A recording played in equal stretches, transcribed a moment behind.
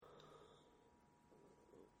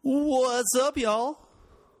What's up, y'all?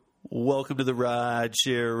 Welcome to the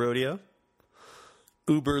Rideshare Rodeo.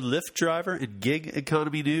 Uber, Lyft driver, and gig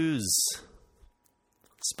economy news.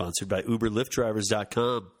 Sponsored by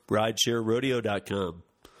UberLiftDrivers.com, RideshareRodeo.com.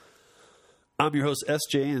 I'm your host,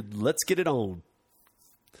 SJ, and let's get it on.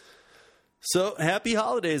 So, happy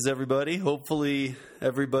holidays, everybody. Hopefully,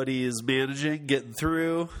 everybody is managing, getting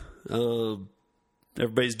through.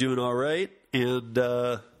 Everybody's doing all right. And,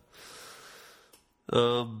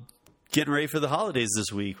 getting ready for the holidays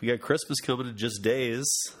this week. We got Christmas coming in just days.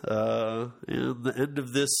 And the end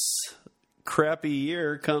of this crappy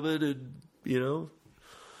year coming in,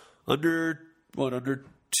 under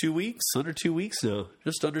 2 weeks? Under 2 weeks now.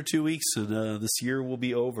 Just under 2 weeks, and this year will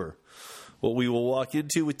be over. What we will walk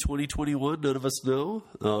into with 2021, none of us know.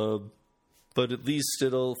 But at least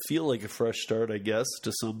it'll feel like a fresh start, I guess,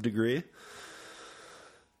 to some degree.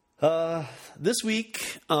 This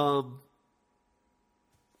week,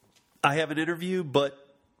 I have an interview, but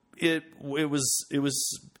it's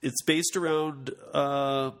based around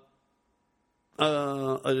a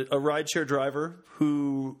rideshare driver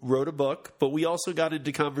who wrote a book, but we also got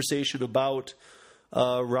into conversation about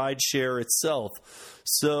rideshare itself.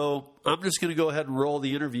 So I'm just going to go ahead and roll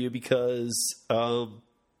the interview because,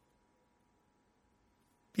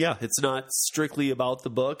 it's not strictly about the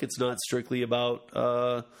book. It's not strictly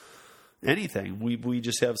about anything. We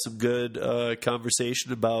just have some good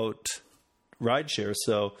conversation about rideshare.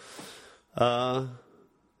 So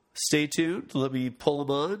stay tuned. Let me pull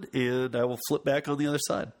them on, and I will flip back on the other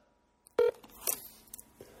side.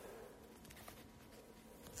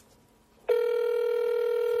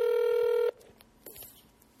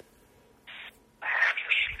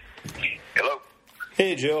 Hello.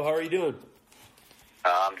 Hey, Joe. How are you doing?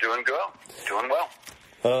 I'm doing good. Doing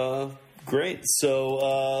well. Great.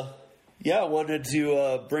 So, I wanted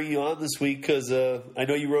to bring you on this week because I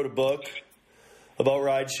know you wrote a book about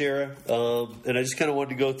rideshare, and I just kind of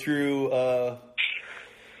wanted to go through.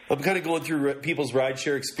 I'm kind of going through people's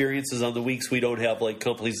rideshare experiences on the weeks we don't have like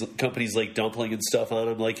companies like Dumpling and stuff on.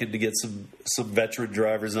 I'm liking to get some veteran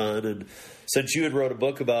drivers on, and since you had wrote a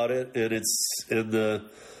book about it, and the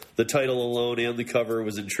title alone and the cover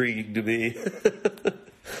was intriguing to me.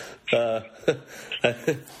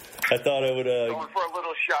 I thought I would going for a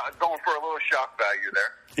little shock value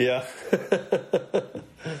there. Yeah.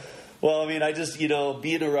 Well, I mean, I just being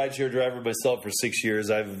a rideshare driver myself for 6 years,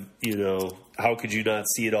 how could you not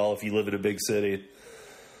see it all if you live in a big city?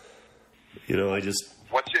 What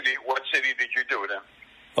city did you do it in?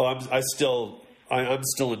 Oh, I'm still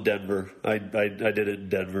in Denver. I did it in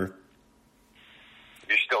Denver.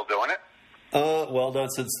 You still doing it? Well,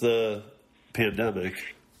 not since the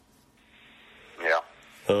pandemic. Yeah.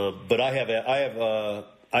 But I had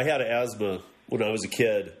asthma when I was a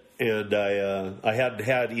kid, and I hadn't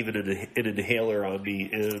had even an inhaler on me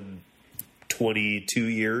in 22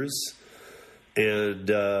 years,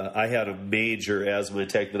 and I had a major asthma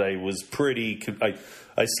attack that I was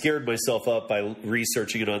I scared myself up by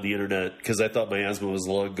researching it on the internet because I thought my asthma was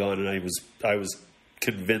long gone, and I was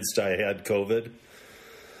convinced I had COVID.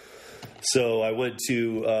 So I went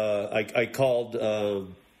to I called.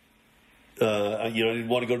 I didn't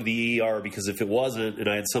want to go to the ER because if it wasn't and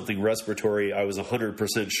I had something respiratory, I was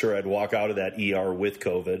 100% sure I'd walk out of that ER with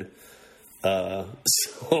COVID.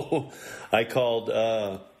 So I called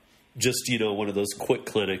one of those quick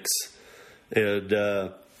clinics, and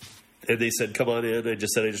they said, "Come on in." I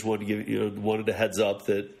just said I just wanted to give wanted a heads up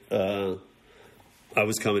that I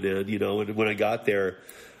was coming in. And when I got there,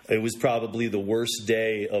 it was probably the worst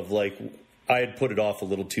day of I had put it off a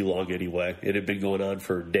little too long anyway. It had been going on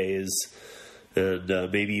for days and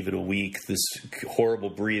maybe even a week. This horrible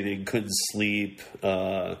breathing, couldn't sleep,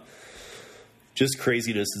 just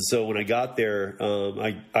craziness. And so when I got there,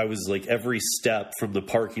 I was like every step from the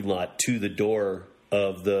parking lot to the door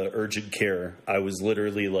of the urgent care, I was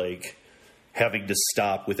literally like having to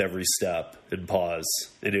stop with every step and pause.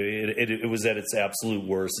 And it was at its absolute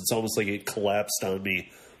worst. It's almost like it collapsed on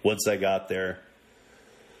me once I got there.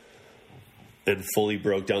 And fully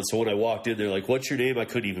broke down. So when I walked in, they're like, "What's your name?" I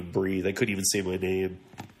couldn't even breathe. I couldn't even say my name.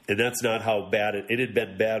 And that's not how bad it had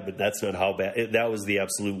been bad, but that's not how bad. That was the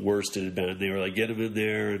absolute worst it had been. They were like, "Get him in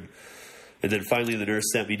there." And then finally the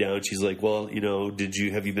nurse sat me down. She's like, "Well,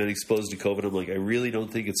 have you been exposed to COVID?" I'm like, "I really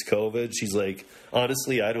don't think it's COVID." She's like,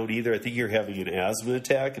 "Honestly, I don't either. I think you're having an asthma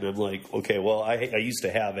attack." And I'm like, "Okay, well, I used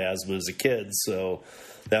to have asthma as a kid, so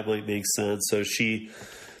that might make sense." So she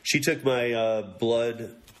took my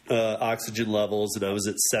blood oxygen levels, and I was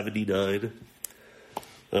at 79,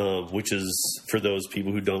 which is, for those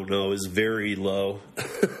people who don't know, is very low.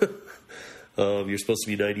 You're supposed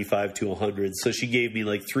to be 95 to 100. So she gave me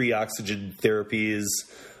like 3 oxygen therapies,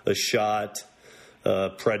 a shot,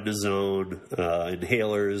 prednisone,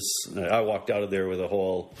 inhalers. I walked out of there with a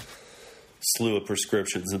whole slew of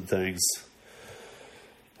prescriptions and things.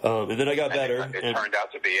 And then I got better. It turned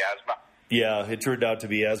out to be asthma. Yeah, it turned out to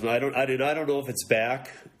be asthma. I don't know if it's back,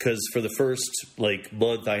 because for the first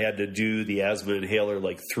month I had to do the asthma inhaler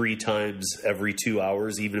 3 times every 2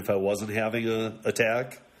 hours, even if I wasn't having an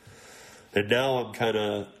attack. And now I'm kind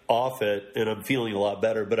of off it, and I'm feeling a lot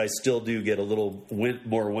better, but I still do get a little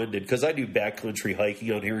more winded, because I do backcountry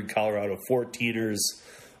hiking out here in Colorado, 14ers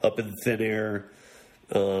up in thin air,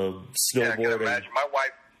 snowboarding. Yeah, I can imagine.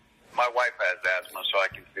 My wife has asthma, so I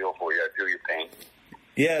can feel for you. I feel your pain.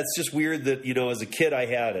 Yeah, it's just weird that, as a kid I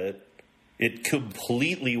had it. It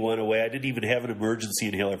completely went away. I didn't even have an emergency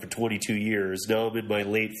inhaler for 22 years. Now I'm in my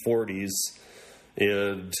late 40s,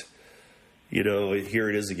 and, here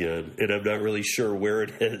it is again. And I'm not really sure where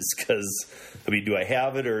it is, because, do I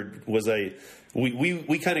have it, or was I...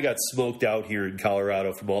 We kind of got smoked out here in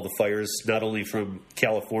Colorado from all the fires, not only from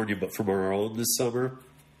California, but from our own this summer.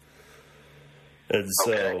 And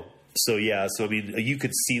so you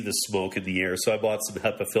could see the smoke in the air. So I bought some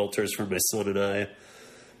HEPA filters for my son and I,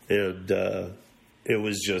 and it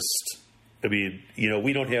was just, we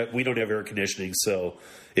don't have air conditioning, so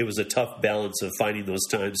it was a tough balance of finding those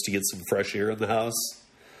times to get some fresh air in the house,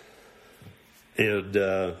 and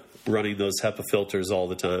running those HEPA filters all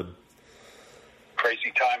the time.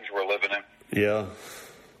 Crazy times we're living in. Yeah,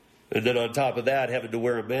 and then on top of that, having to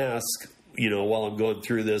wear a mask, while I'm going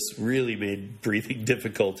through this, really made breathing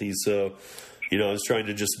difficulties. So, I was trying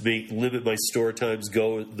to just limit my store times,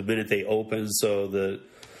 go the minute they open, so that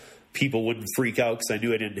people wouldn't freak out, because I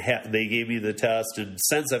knew I didn't have. They gave me the test, and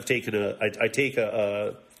since I've taken I take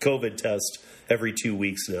a COVID test every 2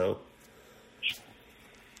 weeks now.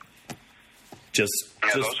 Those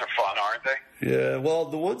are fun, aren't they? Yeah, well,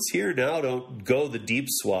 the ones here now don't go the deep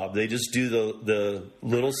swab. They just do the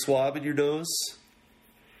little swab in your nose.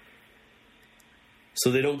 So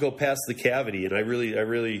they don't go past the cavity, and I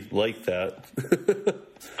really like that.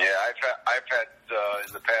 Yeah, I've had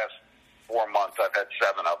in the past 4 months, I've had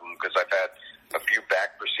 7 of them, because I've had a few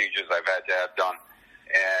back procedures I've had to have done,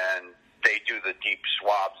 and they do the deep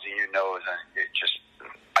swabs in your nose, and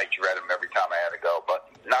I dread them every time I had to go. But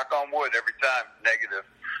knock on wood, every time negative.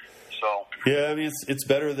 So yeah, it's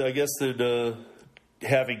better, I guess, than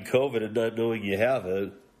having COVID and not knowing you have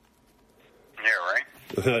it. Yeah, right.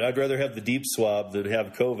 I'd rather have the deep swab than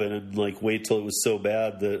have COVID and wait till it was so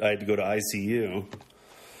bad that I had to go to ICU.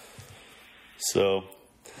 So,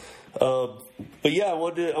 but yeah, I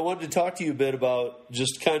wanted to talk to you a bit about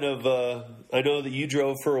just kind of. I know that you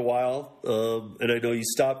drove for a while, and I know you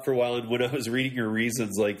stopped for a while. And when I was reading your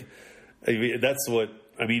reasons, that's what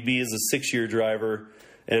me as a 6-year driver,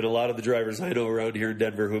 and a lot of the drivers I know around here in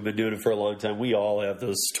Denver who have been doing it for a long time, we all have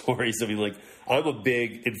those stories. In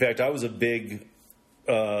fact, I was a big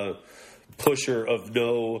pusher of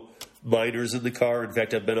no minors in the car. In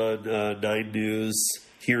fact, I've been on 9 News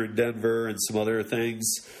here in Denver and some other things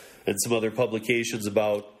and some other publications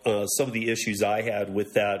about some of the issues I had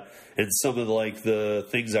with that, and some of the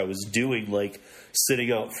things I was doing, like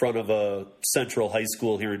sitting out front of a Central High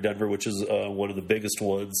School here in Denver, which is one of the biggest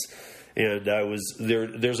ones. And I was there.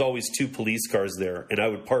 There's always 2 police cars there, and I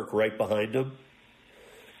would park right behind them,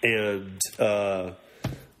 and I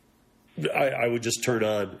would just turn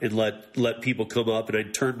on and let people come up, and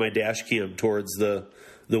I'd turn my dash cam towards the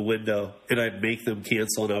window, and I'd make them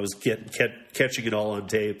cancel, and I was catching it all on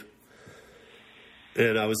tape.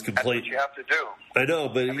 And I was complaining. That's what you have to do. I know,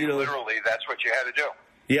 but literally, that's what you had to do.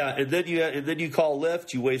 Yeah, and then you call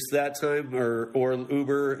Lyft, you waste that time, or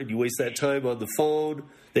Uber, and you waste that time on the phone.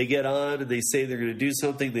 They get on and they say they're going to do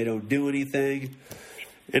something, they don't do anything.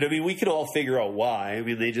 And we can all figure out why.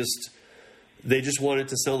 They just want it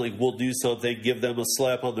to sound like we'll do something, give them a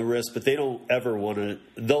slap on the wrist, but they don't ever want to.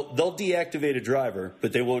 They'll deactivate a driver,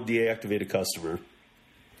 but they won't deactivate a customer.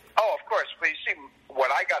 Oh, of course. But you see, what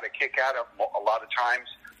I got a kick out of a lot of times,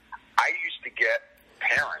 I used to get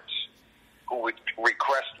parents who would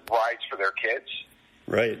request rides for their kids.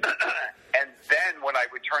 Right. And then when I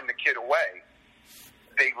would turn the kid away,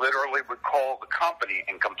 they literally would call the company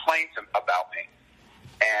and complain about me.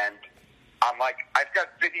 And I'm like, I've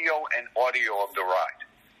got video and audio of the ride.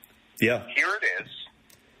 Yeah. Here it is.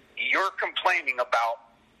 You're complaining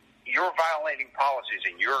about, you're violating policies,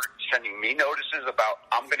 and you're sending me notices about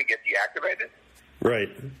I'm going to get deactivated. Right.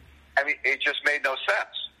 It just made no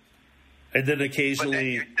sense. And then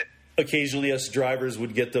occasionally us drivers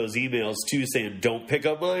would get those emails too saying, don't pick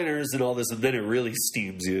up minors and all this, and then it really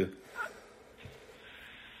steams you.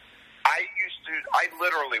 I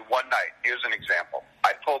literally one night. Here's an example.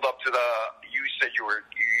 I pulled up to the. You said you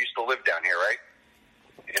used to live down here, right?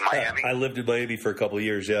 In Miami. I lived in Miami for a couple of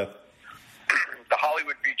years. Yeah. The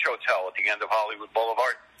Hollywood Beach Hotel at the end of Hollywood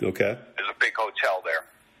Boulevard. Okay. There's a big hotel there.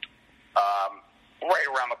 Right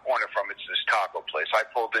around the corner from it's this taco place. I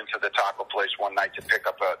pulled into the taco place one night to pick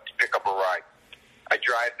up a ride. I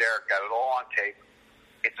drive there, got it all on tape.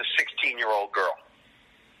 It's a 16-year-old girl.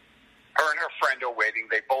 Her and her friend are waiting.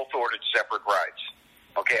 They both ordered separate rides.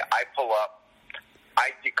 Okay, I pull up.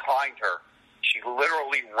 I declined her. She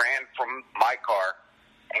literally ran from my car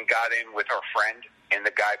and got in with her friend and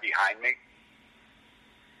the guy behind me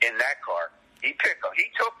in that car. He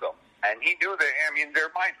took them, and he knew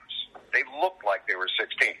they're minors. They looked like they were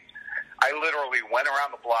 16. I literally went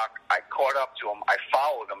around the block. I caught up to them. I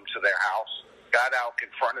followed them to their house, got out,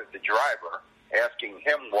 confronted the driver, asking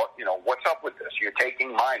him what's up with this? You're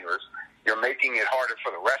taking minors. You're making it harder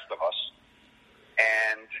for the rest of us.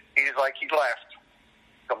 And he's like, he left,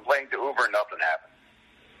 complained to Uber, nothing happened.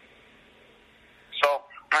 So,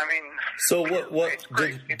 I mean, it's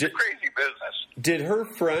crazy. It's a crazy business. Did her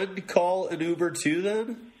friend call an Uber too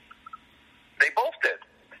then? They both did.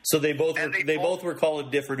 So they both were calling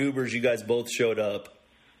different Ubers. You guys both showed up.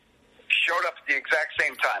 Showed up at the exact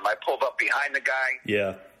same time. I pulled up behind the guy.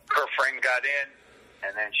 Yeah. Her friend got in,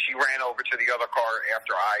 and then she ran over to the other car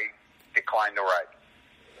after I declined the ride.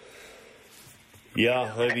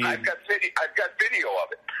 Yeah, I mean, I've got video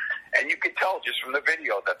of it, and you could tell just from the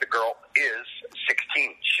video that the girl is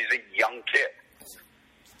 16. She's a young kid.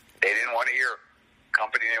 They didn't want to hear her.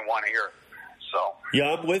 Company didn't want to hear her. So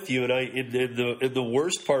yeah, I'm with you, and the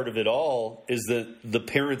worst part of it all is that the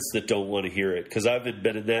parents that don't want to hear it, because I've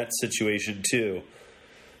been in that situation too.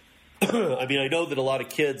 I mean, I know that a lot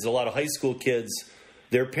of high school kids,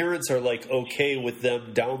 their parents are like okay with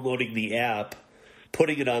them downloading the app,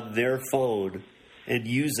 putting it on their phone, and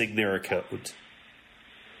using their account.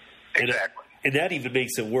 Exactly. And that even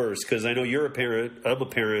makes it worse, because I know you're a parent. I'm a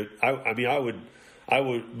parent. I would.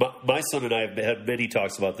 My son and I have had many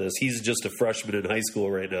talks about this. He's just a freshman in high school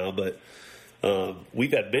right now, but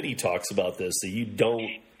we've had many talks about this, that you don't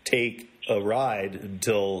take a ride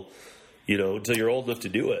until you're old enough to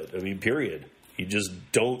do it. I mean, period. You just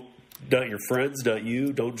don't. Not your friends, not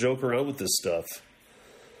you. Don't joke around with this stuff.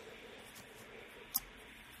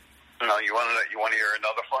 No, you want to hear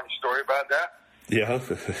another funny story about that? Yeah.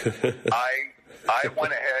 I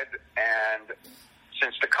went ahead, and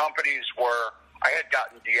since the companies I had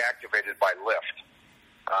gotten deactivated by Lyft.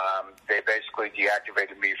 They basically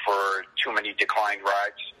deactivated me for too many declined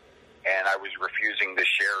rides, and I was refusing the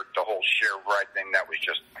whole share ride thing. That was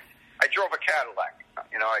just, I drove a Cadillac.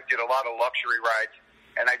 I did a lot of luxury rides,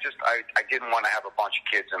 and I didn't want to have a bunch of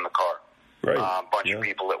kids in the car. Right. A bunch of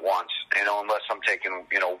people at once. Unless I'm taking,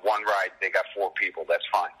 one ride, they got 4 people. That's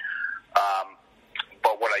fine.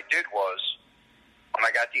 But what I did was, when I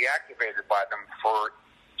got deactivated by them for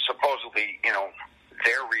supposedly,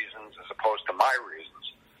 their reasons as opposed to my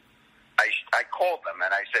reasons, I called them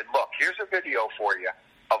and I said, look, here's a video for you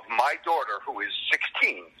of my daughter, who is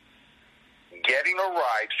 16, getting a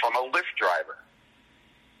ride from a Lyft driver.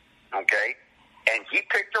 Okay? And he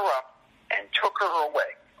picked her up and took her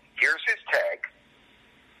away. Here's his tag.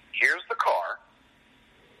 Here's the car.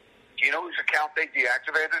 Do you know whose account they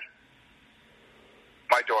deactivated?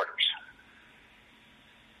 My daughter's.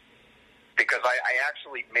 Because I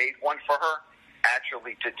actually made one for her,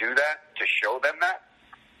 actually to do that, to show them that.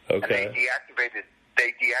 Okay. And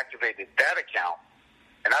they deactivated that account.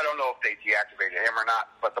 And I don't know if they deactivated him or not,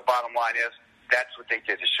 but the bottom line is, that's what they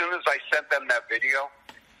did. As soon as I sent them that video,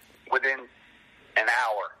 within an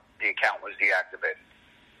hour, the account was deactivated.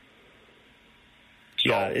 So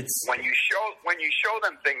yeah, it's when you show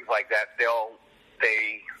them things like that,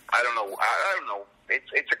 I don't know.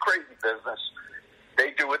 It's a crazy business.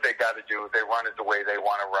 They do what they got to do. They run it the way they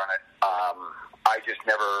want to run it. I just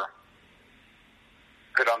never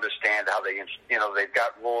could understand how they've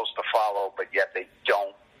got rules to follow, but yet they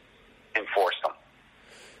don't enforce them.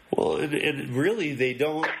 Well, and really they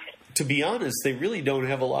don't. To be honest, they really don't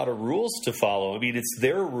have a lot of rules to follow. I mean, it's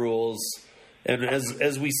their rules. And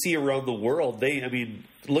as we see around the world,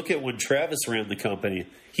 look at when Travis ran the company.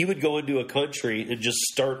 He would go into a country and just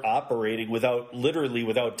start operating without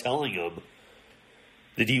telling them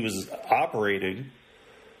that he was operating,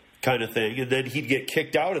 kind of thing. And then he'd get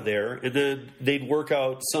kicked out of there, and then they'd work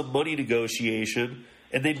out some money negotiation,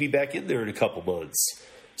 and they'd be back in there in a couple months.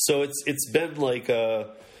 So it's been like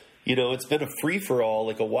it's been a free for all,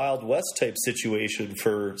 like a Wild West type situation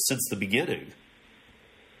since the beginning.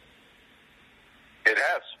 It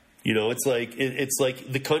has. It's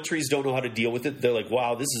like the countries don't know how to deal with it. They're like,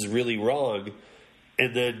 wow, this is really wrong.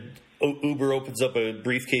 And then Uber opens up a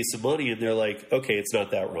briefcase of money, and they're like, okay, it's not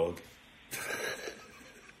that wrong.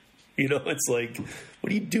 It's like,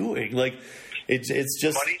 what are you doing? Like, it's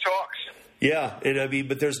just money talks. Yeah, and I mean,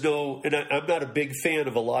 but there's no, and I'm not a big fan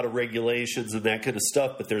of a lot of regulations and that kind of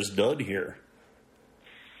stuff, but there's none here.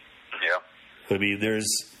 Yeah. I mean, there's,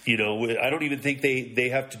 I don't even think they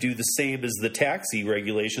have to do the same as the taxi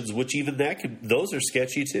regulations, which even those are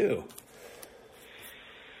sketchy too.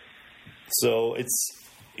 So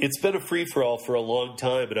it's been a free for all for a long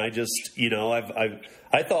time, and I just,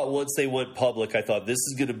 I thought once they went public, I thought this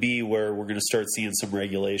is going to be where we're going to start seeing some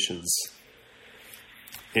regulations.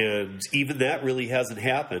 And even that really hasn't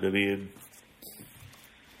happened. I mean,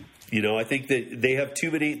 I think that they have too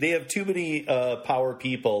many power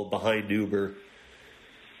people behind Uber.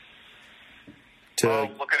 Well,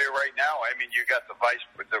 look at it right now. I mean, you got the vice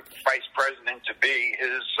president to be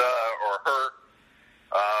his or her.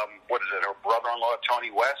 What is it? Her brother-in-law,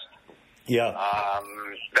 Tony West. Yeah.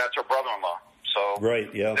 That's her brother-in-law. So right.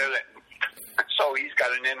 Yeah. So he's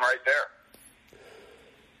got an in right there.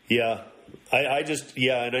 Yeah. I just,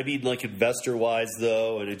 and I mean, like, investor-wise,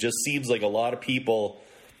 though, and it just seems like a lot of people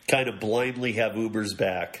kind of blindly have Uber's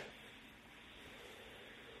back.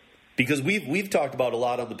 Because we've talked about a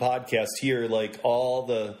lot on the podcast here, like, all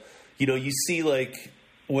the, you see, like,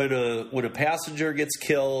 when a passenger gets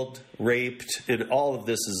killed, raped, and all of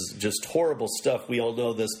this is just horrible stuff. We all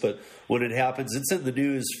know this, but when it happens, it's in the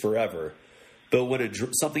news forever. But when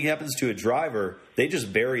something happens to a driver, they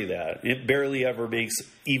just bury that. It barely ever makes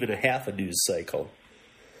even a half a news cycle.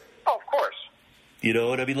 Oh, of course.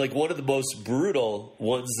 And I mean, like, one of the most brutal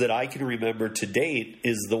ones that I can remember to date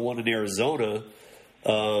is the one in Arizona,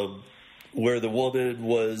 where the woman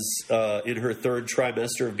was in her third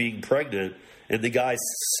trimester of being pregnant, and the guy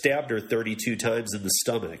stabbed her 32 times in the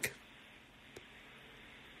stomach.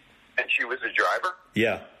 And she was a driver?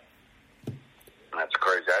 Yeah. That's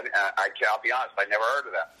crazy. I'll be honest, I never heard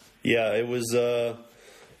of that. Yeah, it was.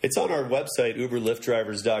 It's on our website,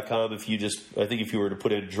 uberliftdrivers.com. I think if you were to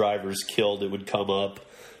put in drivers killed, it would come up,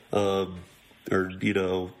 or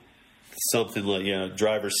something like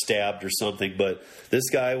driver stabbed or something. But this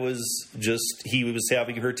guy he was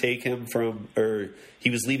having her take him he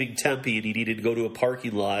was leaving Tempe and he needed to go to a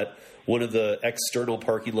parking lot, one of the external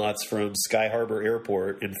parking lots from Sky Harbor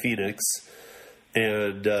Airport in Phoenix.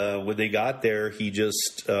 And when they got there, he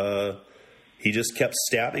just kept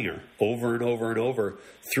stabbing her over and over and over.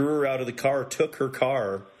 Threw her out of the car, took her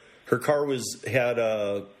car. Her car had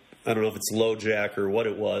I don't know if it's low jack or what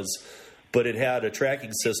it was, but it had a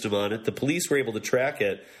tracking system on it. The police were able to track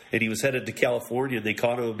it, and he was headed to California. And they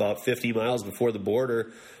caught him about 50 miles before the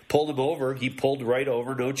border, pulled him over. He pulled right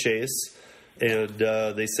over, no chase. And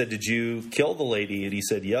they said, "Did you kill the lady?" And he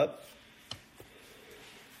said, "Yep."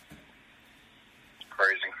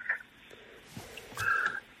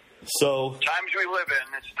 So times we live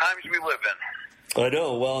in. It's times we live in. I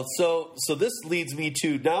know. Well, so this leads me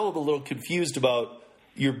to now I'm a little confused about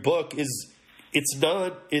your book. It's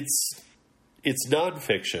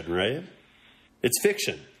nonfiction, right? It's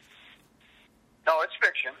fiction. No, it's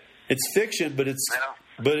fiction. It's fiction, but it's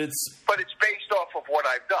based off of what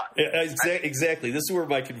I've done. Exactly. This is where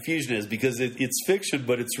my confusion is, because it's fiction,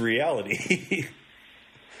 but it's reality.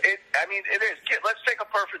 It is. Let's take a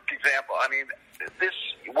perfect example. I mean,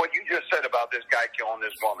 what you just said about this guy killing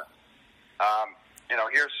this woman.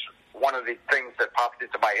 Here's one of the things that popped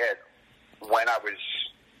into my head when I was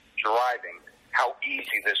driving, how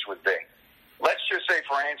easy this would be. Let's just say,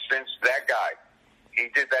 for instance, that guy, he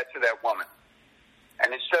did that to that woman.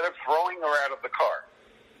 And instead of throwing her out of the car,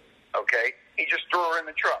 okay, he just threw her in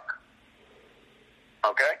the trunk.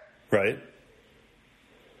 Okay? Right.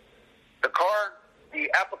 The car,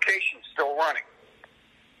 the application's still running.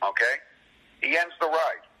 Okay? He ends the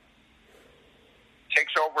ride.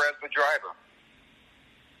 Takes over as the driver.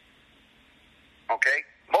 Okay?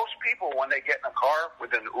 Most people, when they get in a car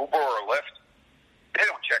with an Uber or a Lyft, they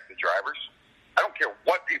don't check the drivers. I don't care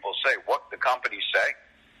what people say, what the companies say.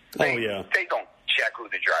 They don't check who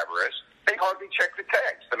the driver is. They hardly check the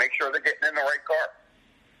tags to make sure they're getting in the right car.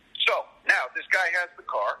 So, now, this guy has the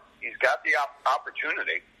car. He's got the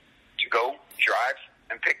opportunity to go drive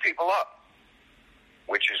and pick people up,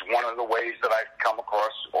 which is one of the ways that I've come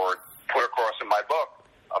across or put across in my book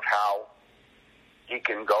of how he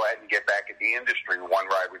can go ahead and get back at the industry one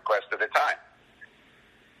ride request at a time.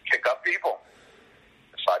 Pick up people.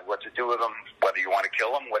 Decide what to do with them, whether you want to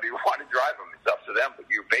kill them, whether you want to drive them. It's up to them. But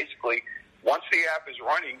you basically, once the app is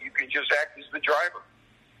running, you can just act as the driver.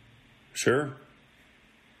 Sure.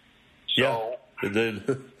 So, yeah. And then...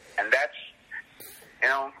 and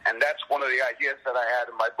that's one of the ideas that I had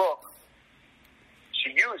in my book.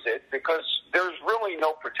 use it because there's really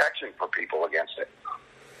no protection for people against it.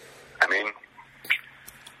 I mean,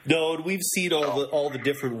 no, and we've seen all the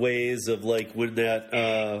different ways of like when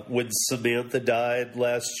Samantha died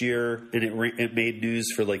last year, and it made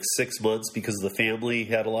news for like 6 months because the family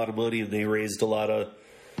had a lot of money and they raised a lot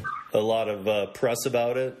of press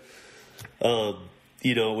about it.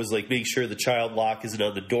 You know, it was like make sure the child lock isn't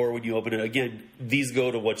on the door when you open it. Again, these go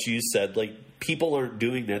to what you said. Like people aren't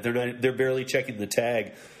doing that. They're barely checking the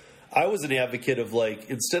tag. I was an advocate of like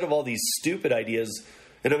instead of all these stupid ideas,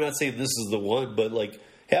 and I'm not saying this is the one, but like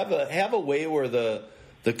have a way where the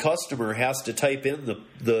customer has to type in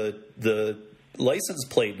the license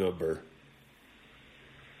plate number.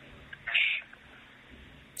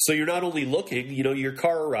 So you're not only looking, you know, your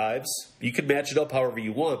car arrives, you can match it up however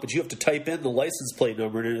you want, but you have to type in the license plate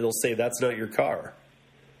number and it'll say that's not your car.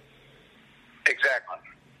 Exactly.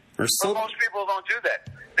 Or but most people don't do that.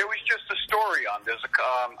 There was just a story on this.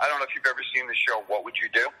 I don't know if you've ever seen the show, What Would You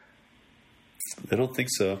Do? I don't think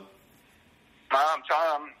so.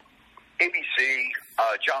 ABC,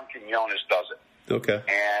 John Quinones does it. Okay.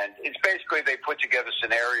 And it's basically they put together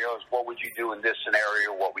scenarios. What would you do in this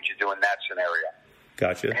scenario? What would you do in that scenario?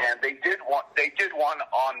 Gotcha. And they did one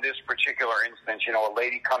on this particular instance. You know, a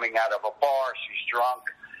lady coming out of a bar, she's drunk,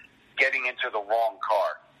 getting into the wrong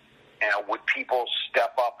car. And would people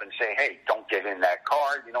step up and say, "Hey, don't get in that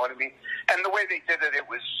car"? You know what I mean? And the way they did it, it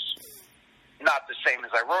was not the same as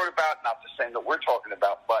I wrote about, not the same that we're talking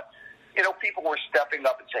about, but you know, people were stepping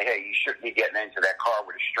up and say, "Hey, you shouldn't be getting into that car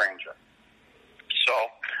with a stranger." So,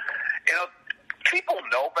 you know, people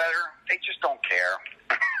know better; they just don't care.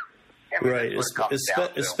 Right,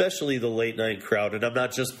 especially the late night crowd, and I'm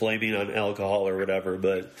not just blaming on alcohol or whatever,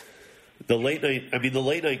 but the late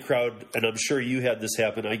night crowd, and I'm sure you had this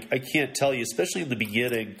happen. I can't tell you, especially in the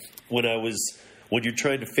beginning when you're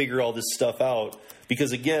trying to figure all this stuff out,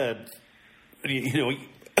 because again, you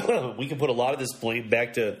know, we can put a lot of this blame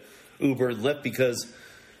back to Uber and Lyft, because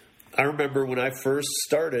I remember when I first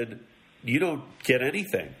started, you don't get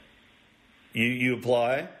anything. You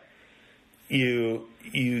apply. You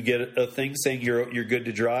get a thing saying you're good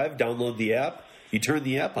to drive. Download the app. You turn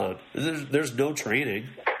the app on. There's no training.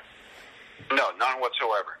 No, none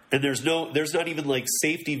whatsoever. And there's not even like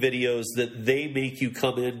safety videos that they make you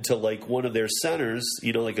come into like one of their centers,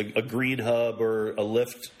 you know, like a Green Hub or a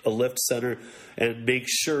Lyft center, and make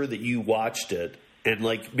sure that you watched it, and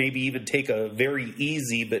like maybe even take a very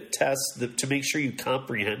easy but test to make sure you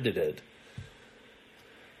comprehended it.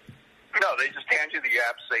 No, they just hand you the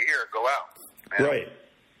app, say, "Here, go out." And right.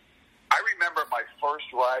 I remember my first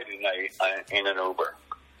ride in an Uber.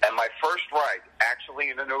 And my first ride, actually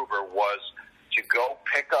in an Uber, was to go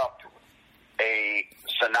pick up a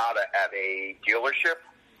Sonata at a dealership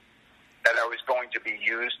that I was going to be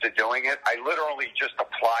used to doing it. I literally just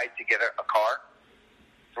applied to get a car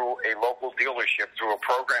through a local dealership through a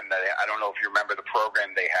program that, I don't know if you remember the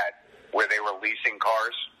program they had, where they were leasing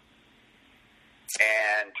cars.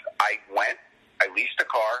 And I went. I leased a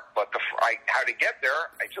car, but how to get there,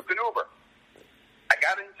 I took an Uber. I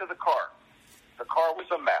got into the car. The car was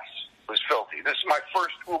a mess. It was filthy. This is my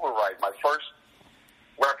first Uber ride, my first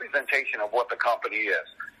representation of what the company is.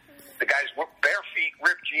 The guys were bare feet,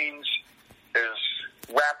 ripped jeans. There's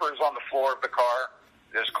wrappers on the floor of the car.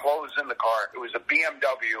 There's clothes in the car. It was a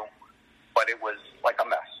BMW, but it was like a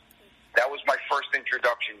mess. That was my first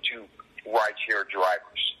introduction to rideshare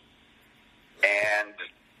drivers. And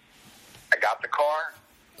I got the car.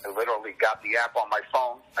 I literally got the app on my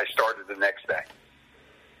phone. I started the next day.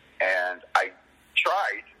 And I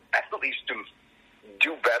tried at least to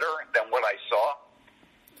do better than what I saw.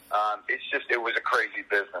 It was a crazy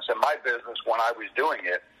business. And my business, when I was doing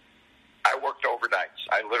it, I worked overnights.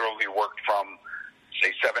 I literally worked from,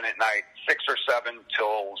 say, 7 at night, 6 or 7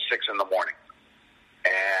 till 6 in the morning.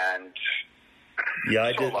 And yeah,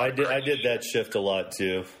 I did that shift a lot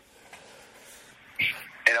too.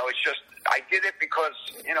 You know, it's just, I did it because,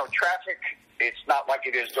 you know, traffic, it's not like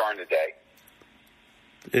it is during the day.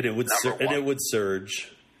 And it would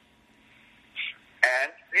surge.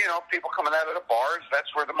 And, you know, people coming out of the bars,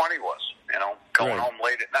 that's where the money was, you know, going home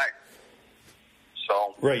late at night.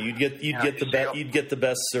 So right, you'd get the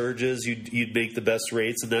best surges, you'd make the best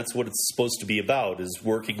rates, and that's what it's supposed to be about, is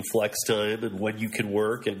working flex time and when you can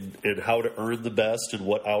work and how to earn the best and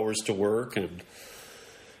what hours to work. And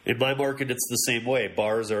in my market, it's the same way.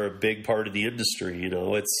 Bars are a big part of the industry. You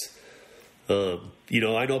know, it's, you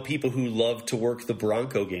know, I know people who love to work the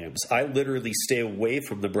Bronco games. I literally stay away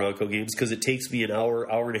from the Bronco games because it takes me an hour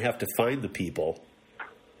and a half to find the people.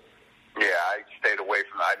 Yeah, I stayed away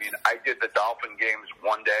from that. I mean, I did the Dolphin games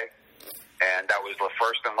one day, And that was the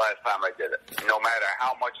first and last time I did it. No matter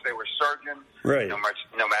how much they were surging, right? No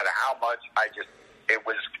matter how much, it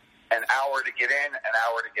was an hour to get in, an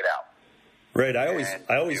hour to get out. Right. I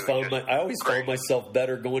always found myself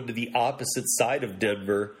better going to the opposite side of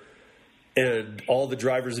Denver, and all the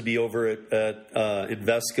drivers would be over at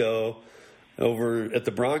Invesco, over at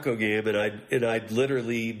the Bronco game, and I'd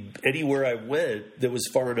literally, anywhere I went that was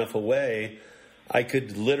far enough away, I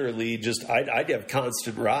could literally just I'd have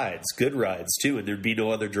constant rides, good rides too, and there'd be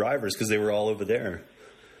no other drivers because they were all over there.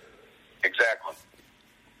 Exactly.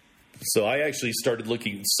 So I actually started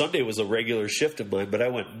looking. Sunday was a regular shift of mine, but I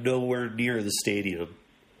went nowhere near the stadium.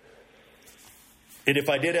 And if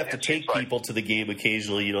I did have to take people to the game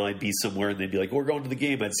occasionally, I'd be somewhere and they'd be like, "We're going to the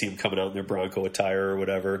game." I'd see them coming out in their Bronco attire or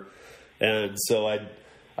whatever. And so I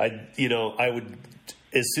would,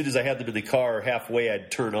 as soon as I had them in the car, halfway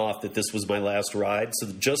I'd turn off that this was my last ride,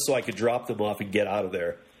 just so I could drop them off and get out of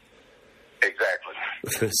there.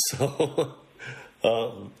 Exactly. So,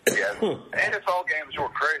 yeah, NFL games were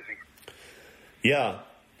crazy. Yeah,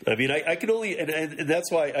 I mean, I can only, and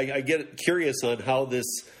that's why I get curious on how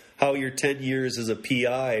your 10 years as a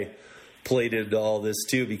PI played into all this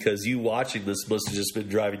too, because you watching this must have just been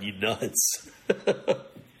driving you nuts.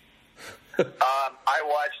 I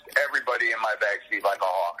watched everybody in my backseat like a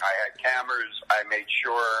hawk. I had cameras. I made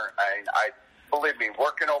sure. I believe me,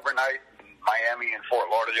 working overnight in Miami and Fort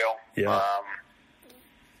Lauderdale. Yeah.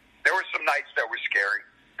 There were some nights that were scary.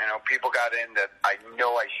 People got in that I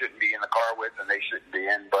know I shouldn't be in the car with, and they shouldn't be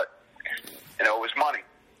in. But it was money.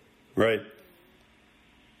 Right.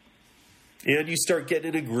 And you start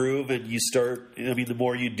getting in a groove, and the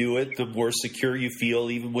more you do it, the more secure you feel,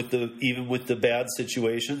 even with the bad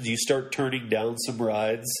situations. You start turning down some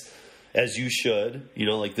rides, as you should.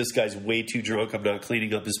 Like, this guy's way too drunk, I'm not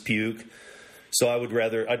cleaning up his puke. So I'd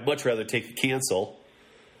much rather take a cancel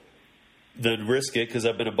than risk it, because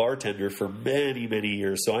I've been a bartender for many, many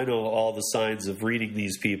years. So I know all the signs of reading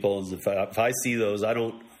these people. And if I see those, I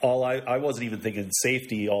wasn't even thinking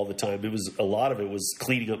safety all the time. A lot of it was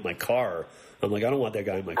cleaning up my car. I'm like, I don't want that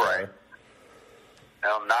guy in my car.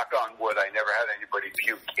 Now, knock on wood, I never had anybody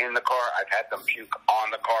puke in the car. I've had them puke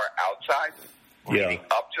on the car outside, leading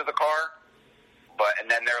up to the car. And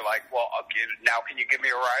then they're like, "Well, now can you give me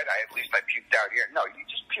a ride? At least I puked out here." No, you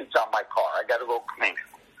just puked on my car. I got to go clean it.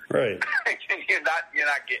 Right. You're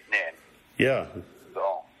not getting in. Yeah.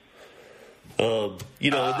 So. And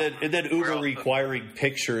then Uber requiring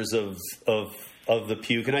pictures of the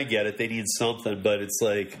puke, and I get it, they need something, but it's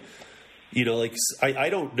like, I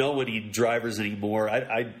don't know any drivers anymore.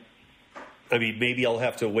 I mean, maybe I'll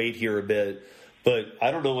have to wait here a bit, but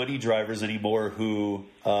I don't know any drivers anymore who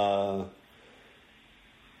don't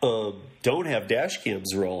have dash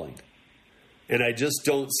cams rolling, and I just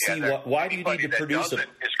don't see why do you need to produce it.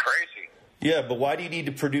 It's crazy. Yeah, but why do you need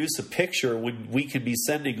to produce a picture when we could be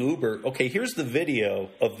sending Uber? Okay, here's the video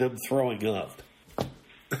of them throwing up.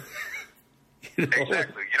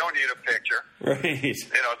 Exactly. You don't need a picture. Right. Let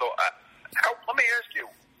me ask you,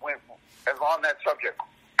 as on that subject,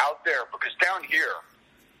 out there, because down here,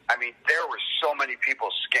 I mean, there were so many people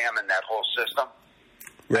scamming that whole system.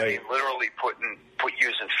 Right. I mean, literally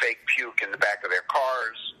using fake puke in the back of their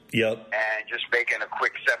cars. Yep. And just making a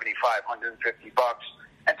quick $75, $150,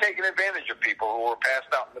 and taking advantage of people who were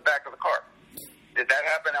passed out in the back of the car. Did that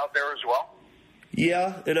happen out there as well?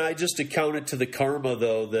 Yeah, and I just accounted to the karma,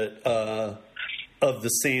 though, that on the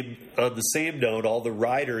same note, all the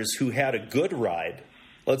riders who had a good ride.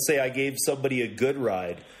 Let's say I gave somebody a good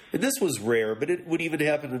ride, and this was rare, but it would even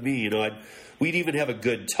happen to me. We'd even have a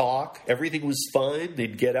good talk. Everything was fine.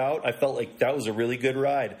 They'd get out. I felt like that was a really good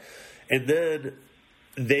ride, and then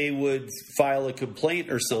they would file a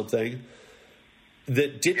complaint or something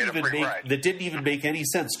that didn't even make any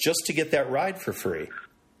sense, just to get that ride for free.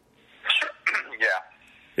 Yeah.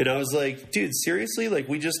 And I was like, dude, seriously? Like,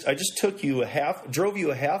 I just drove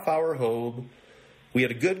you a half hour home. We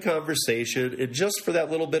had a good conversation, and just for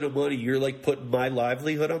that little bit of money, you're like putting my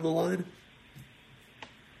livelihood on the line?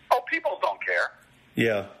 Oh, people don't care.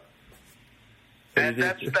 Yeah. And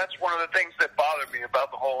that's one of the things that bothered me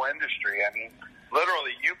about the whole industry. I mean,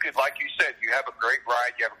 literally, you could, like you said, you have a great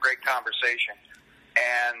ride, you have a great conversation,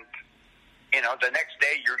 and, the next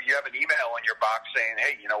day you have an email in your box saying,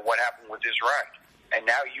 hey, what happened with this ride? And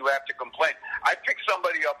now you have to complain. I picked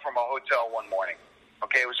somebody up from a hotel one morning.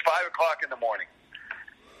 Okay, it was 5 o'clock in the morning.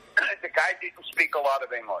 The guy didn't speak a lot of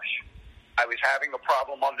English. I was having a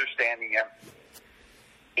problem understanding him.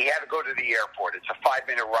 He had to go to the airport. It's a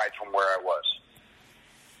 5-minute ride from where I was.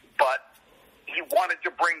 But he wanted to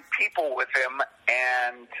bring people with him,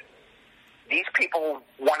 and these people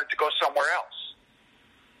wanted to go somewhere else.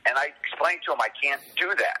 And I explained to him, I can't do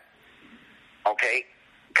that. Okay?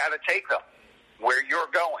 Got to take them where you're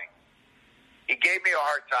going. He gave me a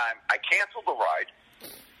hard time. I canceled the ride.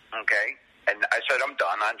 Okay? And I said, I'm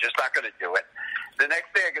done. I'm just not going to do it. The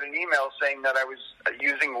next day I get an email saying that I was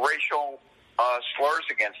using racial slurs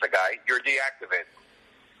against the guy. You're deactivated.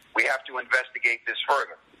 We have to investigate this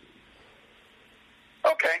further.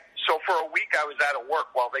 Okay, so for a week I was out of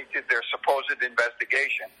work while they did their supposed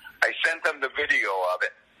investigation. I sent them the video of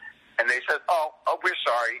it, and they said, oh, we're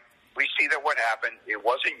sorry. We see that what happened, it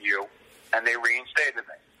wasn't you, and they reinstated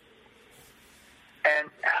me. And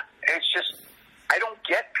it's just, I don't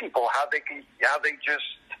get people how they just,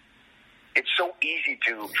 it's so easy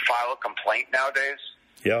to file a complaint nowadays.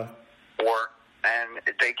 Yeah. And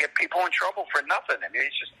they get people in trouble for nothing. I mean,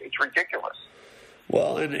 it's ridiculous.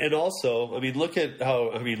 Well, and also, I mean, look at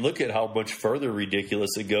how much further ridiculous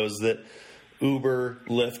it goes that Uber,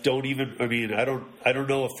 Lyft don't even. I mean, I don't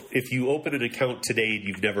know if you open an account today and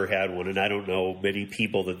you've never had one, and I don't know many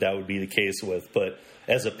people that would be the case with. But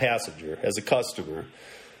as a passenger, as a customer,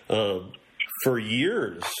 for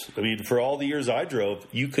years, I mean, for all the years I drove,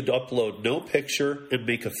 you could upload no picture and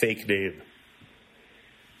make a fake name.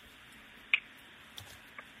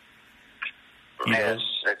 Yes,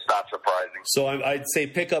 it's not surprising. So I'd say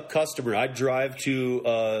pick up customer. I'd drive to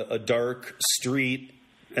a dark street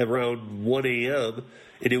around 1 a.m.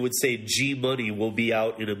 and it would say G Money will be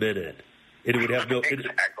out in a minute, and it would have no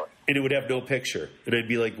exactly. And it would have no picture, and I'd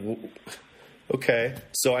be like, okay,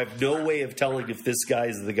 so I have no way of telling if this guy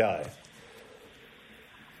is the guy.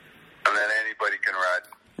 And then anybody can ride.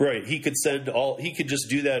 Right? He could just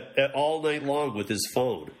do that all night long with his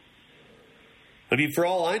phone. I mean, for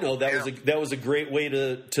all I know, that was a great way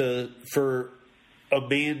for a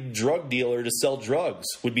main drug dealer to sell drugs,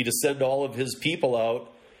 would be to send all of his people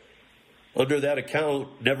out under that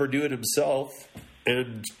account, never do it himself,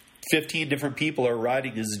 and 15 different people are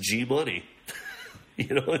riding his G Money.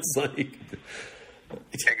 You know, it's like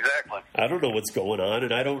exactly. I don't know what's going on,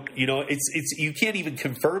 and I don't. You know, it's you can't even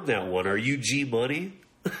confirm that one. Are you G Money?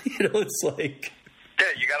 You know, it's like yeah,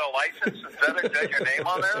 you got a license instead of your name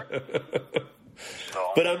on there.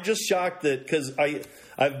 But I'm just shocked that because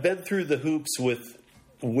I've been through the hoops with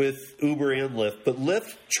Uber and Lyft, but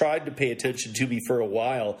Lyft tried to pay attention to me for a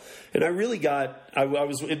while, and I really I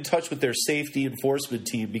was in touch with their safety enforcement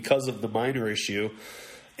team because of the minor issue,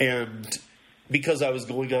 and because I was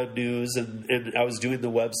going on news and I was doing the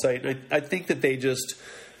website, and I think that they just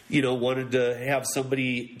wanted to have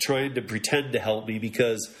somebody trying to pretend to help me,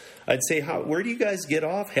 because I'd say, where do you guys get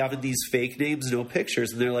off having these fake names, no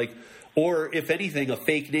pictures? And they're like, or, if anything, a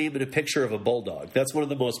fake name and a picture of a bulldog. That's one of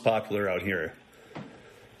the most popular out here.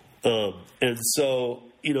 And so,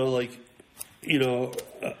 or a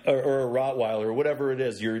Rottweiler, or whatever it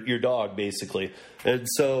is, your dog, basically. And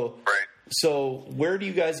so, so where do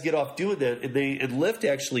you guys get off doing that? And Lyft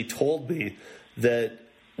actually told me that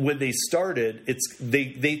when they started,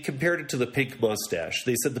 they compared it to the pink mustache.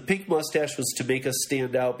 They said the pink mustache was to make us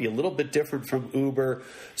stand out, be a little bit different from Uber.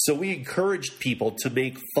 So we encouraged people to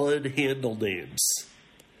make fun handle names.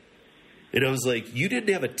 And I was like, you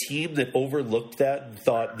didn't have a team that overlooked that and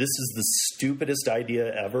thought this is the stupidest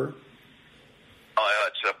idea ever? Oh,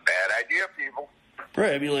 it's a bad idea, people.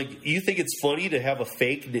 Right. I mean, like, you think it's funny to have a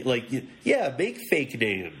fake, make fake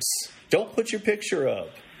names. Don't put your picture up.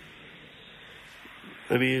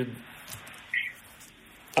 I mean,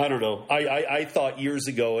 I don't know. I thought years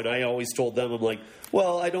ago, and I always told them, I'm like,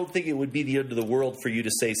 well, I don't think it would be the end of the world for you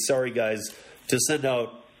to say, sorry, guys, to send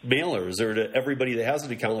out mailers or to everybody that has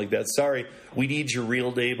an account like that. Sorry, we need your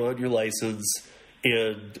real name on your license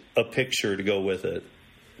and a picture to go with it.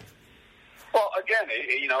 Well, again,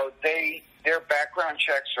 their background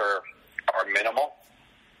checks are minimal.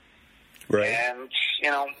 Right. And,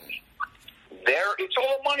 it's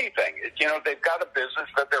all a money thing. They've got a business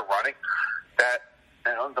that they're running that,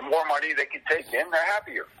 the more money they can take in, they're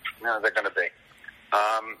happier. They're going to be.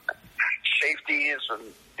 Safety is,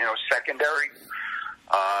 secondary.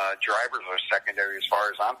 Drivers are secondary as far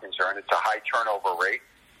as I'm concerned. It's a high turnover rate,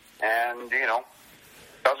 and,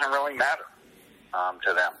 doesn't really matter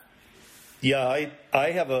to them. Yeah,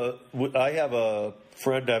 I have a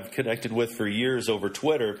friend I've connected with for years over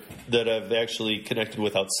Twitter that I've actually connected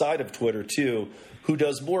with outside of Twitter too, who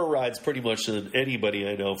does more rides pretty much than anybody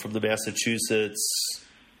I know from the Massachusetts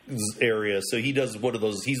area. So he does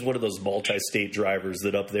he's one of those multi-state drivers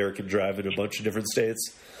that up there can drive in a bunch of different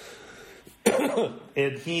states.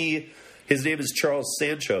 And his name is Charles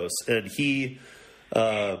Sanchos, and he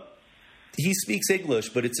speaks English,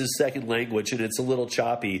 but it's his second language and it's a little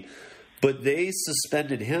choppy. But they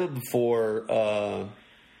suspended him for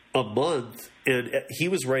a month And he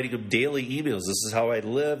was writing them daily emails. This is how I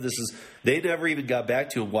live. They never even got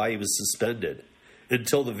back to him why he was suspended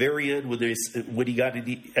until the very end when he got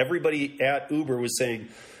everybody at Uber was saying,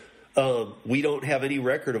 we don't have any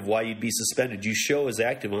record of why you'd be suspended. You show as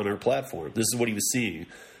active on our platform. This is what he was seeing.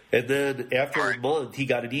 And then after a month, he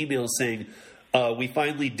got an email saying, we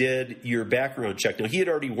finally did your background check. Now, he had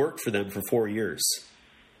already worked for them for 4 years.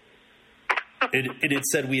 And it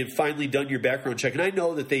said, we had finally done your background check. And I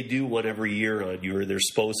know that they do one every year on you, or they're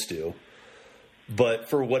supposed to. But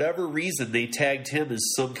for whatever reason, they tagged him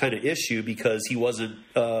as some kind of issue because he wasn't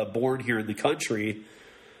born here in the country.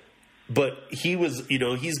 But he was,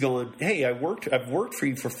 he's going, hey, I've worked for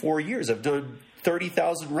you for 4 years. I've done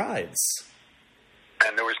 30,000 rides.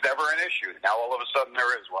 And there was never an issue. Now all of a sudden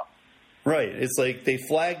there is one. Right. It's like they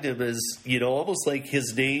flagged him as, almost like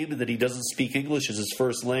his name, that he doesn't speak English as his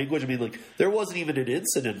first language. I mean, like, there wasn't even an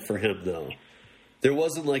incident for him, though. There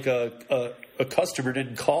wasn't like a customer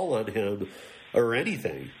didn't call on him or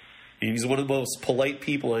anything. He's one of the most polite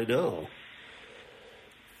people I know.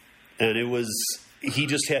 And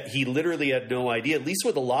he literally had no idea. At least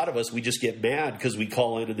with a lot of us, we just get mad because we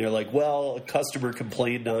call in and they're like, well, a customer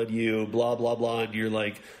complained on you, blah, blah, blah. And you're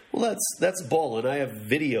like, well, that's bull, and I have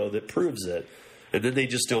video that proves it. And then they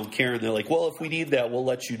just don't care, and they're like, well, if we need that, we'll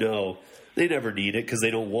let you know. They never need it because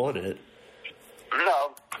they don't want it.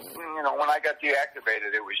 No. When I got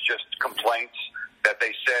deactivated, it was just complaints that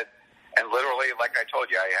they said, and literally, like I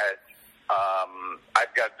told you,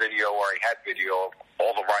 I've got video, or I had video of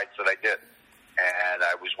all the rides that I did. And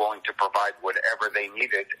I was willing to provide whatever they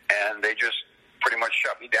needed, and they just pretty much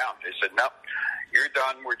shut me down. They said, no, you're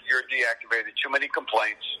done. You're deactivated. Too many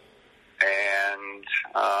complaints. And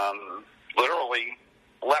literally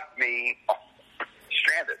left me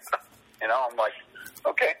stranded. I'm like,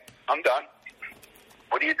 okay, I'm done.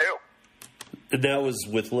 What do you do? And that was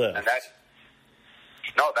with Lyft. And that's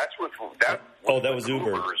with that. Oh, that was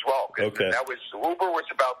Uber as well. Okay. Uber was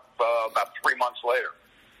about 3 months later,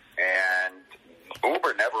 and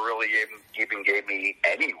Uber never really even gave me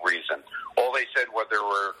any reason. All they said was there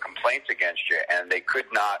were complaints against you, and they could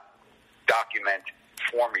not document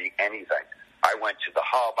for me anything. I went to the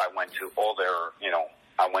hub. I went to all their,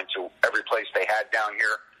 I went to every place they had down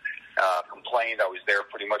here, complained. I was there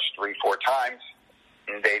pretty much 3-4 times,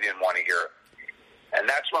 and they didn't want to hear it. And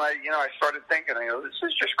that's when I started thinking, this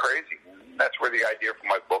is just crazy. And that's where the idea for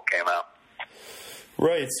my book came out.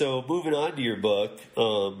 Right. So moving on to your book,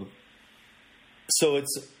 so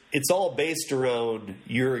it's all based around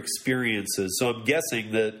your experiences. So I'm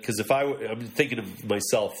guessing that, because I'm thinking of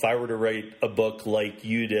myself, if I were to write a book like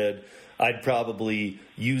you did, I'd probably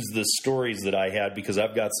use the stories that I had because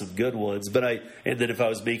I've got some good ones. And then if I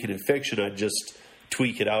was making it fiction, I'd just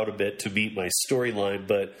tweak it out a bit to meet my storyline.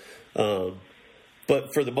 But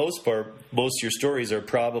for the most part, most of your stories are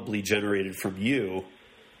probably generated from you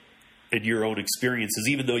and your own experiences,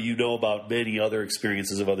 even though you know about many other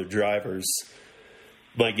experiences of other drivers.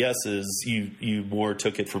 My guess is you more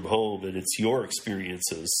took it from home, and it's your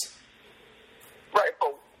experiences. Right,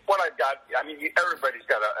 but what I've got, everybody's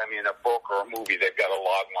got a book or a movie, they've got a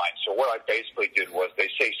log line. So what I basically did was, they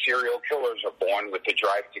say serial killers are born with the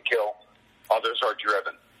drive to kill, others are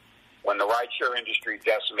driven. When the rideshare industry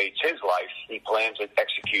decimates his life, he plans and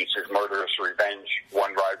executes his murderous revenge,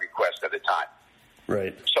 one ride request at a time.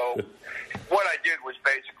 Right. So what I did was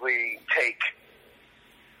basically take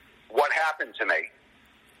what happened to me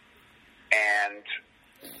and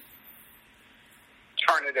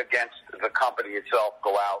turn it against the company itself,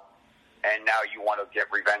 go out, and now you want to get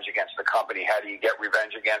revenge against the company. How do you get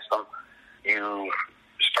revenge against them? You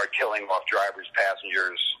start killing off drivers,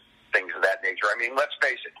 passengers, things of that nature. Let's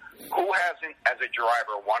face it. Who hasn't, as a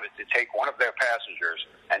driver, wanted to take one of their passengers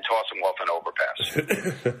and toss him off an overpass?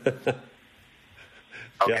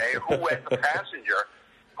 Okay? Yeah. Who as a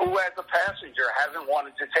passenger hasn't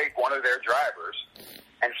wanted to take one of their drivers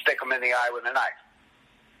and stick them in the eye with a knife?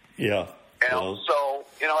 Yeah. So,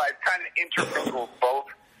 I kind of intermingled both.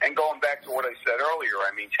 And going back to what I said earlier,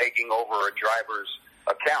 taking over a driver's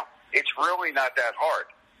account, it's really not that hard.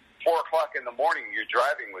 4 o'clock in the morning, you're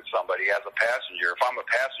driving with somebody as a passenger. If I'm a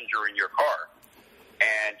passenger in your car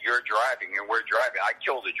and you're driving and we're driving, I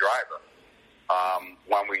kill the driver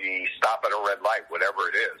when we stop at a red light, whatever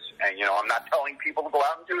it is. And, I'm not telling people to go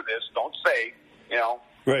out and do this. Don't say,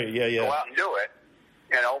 right, yeah. Go out and do it,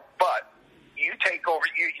 but you take over,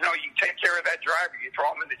 you take care of that driver. You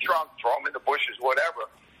throw him in the trunk, throw him in the bushes, whatever.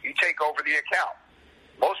 You take over the account.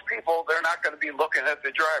 Most people, they're not going to be looking at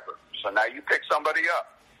the driver. So now you pick somebody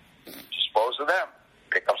up. Dispose of them.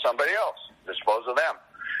 Pick up somebody else. Dispose of them.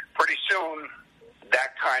 Pretty soon,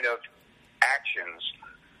 that kind of actions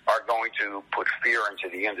are going to put fear into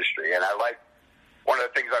the industry. And one of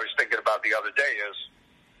the things I was thinking about the other day is,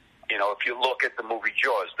 if you look at the movie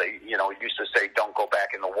Jaws, they, used to say, don't go back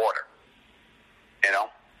in the water.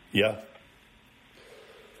 Yeah.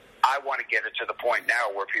 I want to get it to the point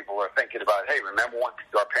now where people are thinking about, hey, remember when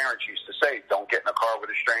our parents used to say, don't get in a car with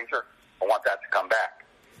a stranger? I want that to come back.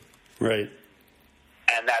 Right.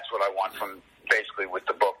 And that's what I want from basically with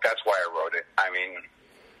the book. That's why I wrote it. I mean,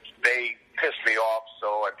 they pissed me off, so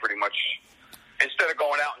I pretty much, instead of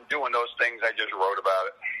going out and doing those things, I just wrote about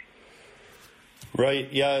it.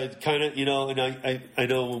 Right. Yeah. Kind of. And I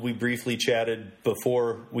know when we briefly chatted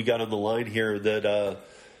before we got on the line here that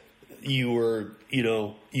you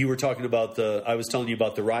were talking about I was telling you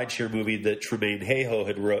about the rideshare movie that Tremaine Hayhoe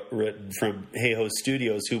had written from Hayhoe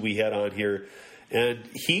Studios, who we had on here, and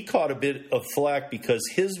he caught a bit of flack because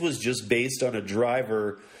his was just based on a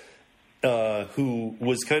driver who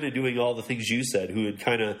was kind of doing all the things you said, who had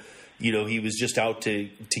kind of, he was just out to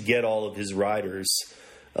get all of his riders,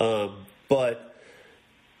 but.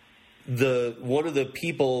 One of the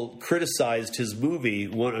people criticized his movie.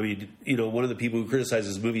 One of the people who criticized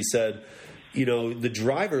his movie said, the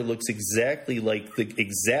driver looks exactly like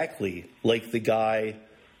the guy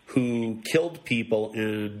who killed people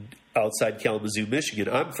outside Kalamazoo, Michigan.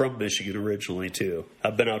 I'm from Michigan originally too.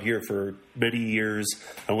 I've been out here for many years.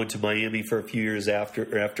 I went to Miami for a few years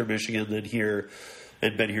after Michigan, then here,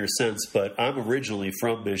 and been here since. But I'm originally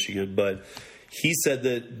from Michigan, but. He said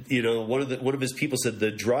that one of his people said the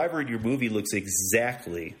driver in your movie looks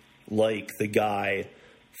exactly like the guy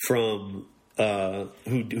from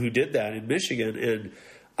who did that in Michigan, and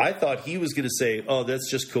I thought he was going to say, "Oh, that's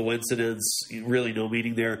just coincidence. Really, no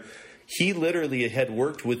meaning there." He literally had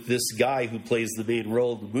worked with this guy who plays the main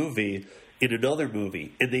role in the movie in another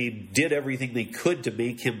movie, and they did everything they could to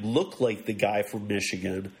make him look like the guy from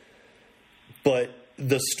Michigan, but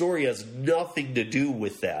the story has nothing to do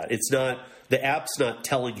with that. It's not. The app's not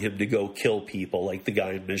telling him to go kill people like the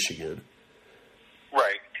guy in Michigan.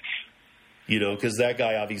 Right. Because that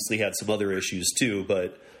guy obviously had some other issues too,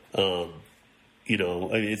 but,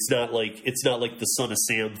 it's not like the Son of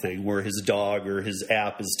Sam thing where his dog or his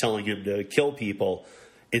app is telling him to kill people.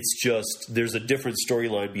 It's just, there's a different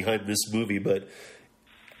storyline behind this movie, but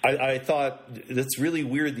I thought that's really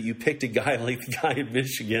weird that you picked a guy like the guy in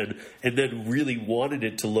Michigan and then really wanted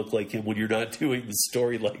it to look like him when you're not doing the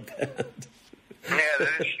story like that. Yeah, that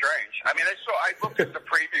is strange. I mean, I looked at the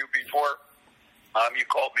preview before you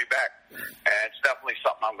called me back, and it's definitely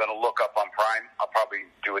something I'm going to look up on Prime. I'll probably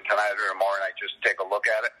do it tonight or tomorrow night, just take a look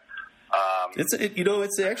at it.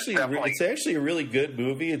 It's actually a really good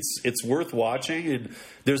movie. It's worth watching, and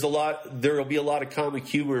there'll be a lot of comic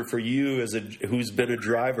humor for you who's been a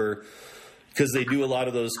driver, because they do a lot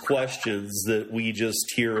of those questions that we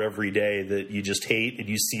just hear every day that you just hate, and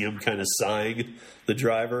you see him kind of sighing, the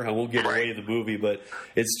driver. I won't give away the movie, but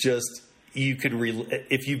it's just, you can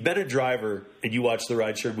if you've been a driver and you watch the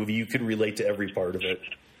rideshare movie, you can relate to every part of it.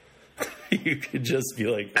 You can just be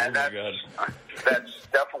like, oh, my God. That's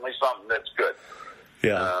definitely something that's good.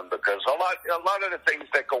 Yeah. Because a lot of the things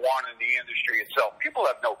that go on in the industry itself, people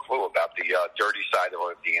have no clue about the dirty side of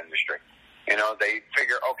the industry. They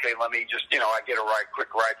figure, okay, let me just, I get a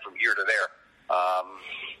quick ride from here to there.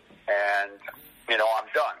 And, I'm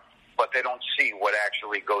done. But they don't see what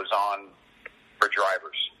actually goes on for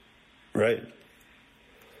drivers. Right.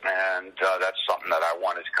 And that's something that I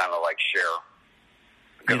want to kind of share.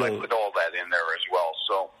 Because I put all that in there as well.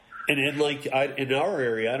 So. And in our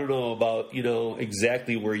area, I don't know about,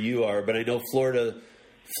 exactly where you are, but I know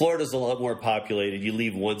Florida's a lot more populated. You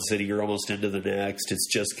leave one city, you're almost into the next. It's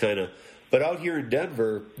just kind of. But out here in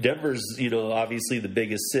Denver's, obviously the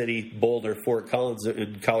biggest city. Boulder, Fort Collins,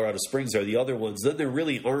 and Colorado Springs are the other ones. Then there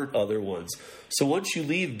really aren't other ones. So once you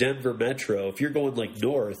leave Denver Metro, if you're going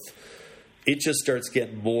north, it just starts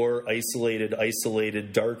getting more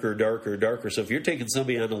isolated, darker. So if you're taking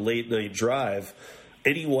somebody on a late night drive,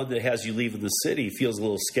 anyone that has you leaving the city feels a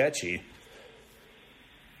little sketchy.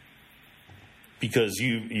 Because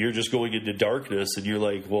you're just going into darkness, and you're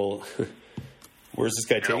like, well, where's this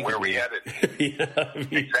guy taking where me? We headed? Yeah,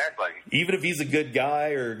 exactly. Even if he's a good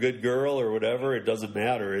guy or a good girl or whatever, it doesn't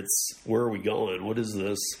matter. It's, where are we going? What is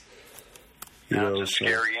this? It's a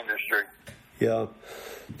scary industry. Yeah.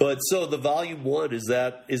 But so the volume 1, was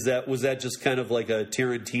that just kind of like a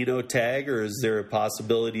Tarantino tag, or is there a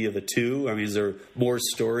possibility of a 2? I mean, is there more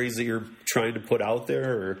stories that you're trying to put out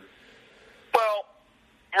there? Or? Well,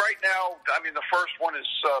 right now, I mean, the first one is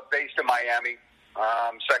based in Miami.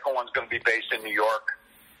 Second one's going to be based in New York,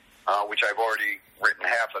 which I've already written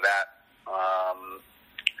half of that.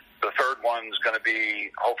 the third one's going to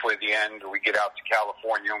be hopefully the end. We get out to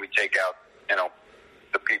California and we take out,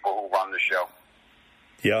 the people who run the show.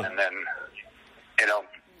 Yeah. And then,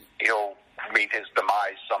 he'll meet his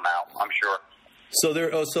demise somehow, I'm sure. So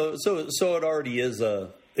so it already is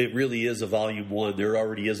it really is a volume 1. There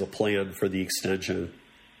already is a plan for the extension.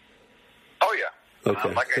 Oh yeah.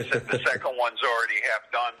 Okay. Like I said, the second one's already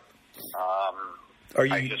half done.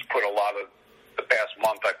 I just put a lot of the past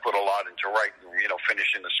month. I put a lot into writing,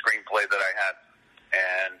 finishing the screenplay that I had,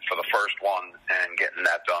 and for the first one, and getting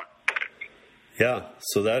that done. Yeah.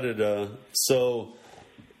 So so.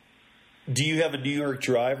 Do you have a New York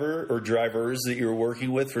driver or drivers that you're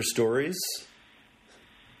working with for stories?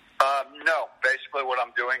 No. Basically, what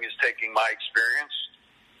I'm doing is taking my experience,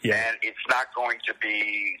 and it's not going to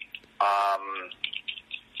be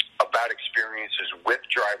about experiences with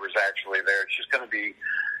drivers actually there. It's just going to be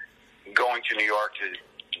going to New York to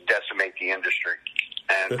decimate the industry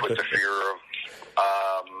and put the fear of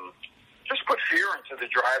just put fear into the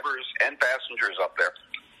drivers and passengers up there.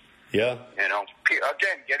 Yeah.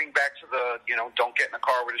 Again, getting back to the, don't get in a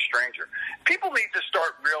car with a stranger. People need to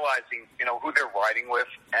start realizing, who they're riding with.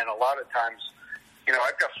 And a lot of times,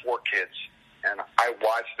 I've got 4 kids, and I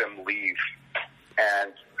watch them leave,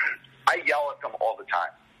 and I yell at them all the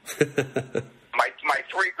time. my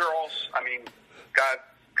 3 girls, I mean, God,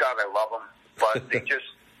 I love them, but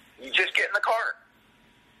you just get in the car.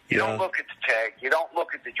 You don't look at the tag. You don't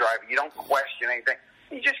look at the driver. You don't question anything.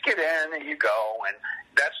 You just get in and you go, and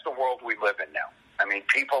that's the world we live in now. I mean,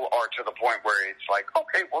 people are to the point where it's like,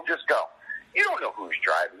 okay, we'll just go. You don't know who's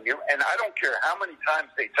driving you, and I don't care how many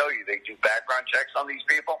times they tell you they do background checks on these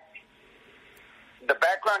people. The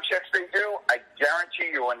background checks they do, I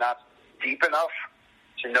guarantee you are not deep enough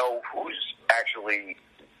to know who's actually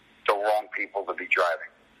the wrong people to be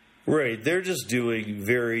driving. Right. They're just doing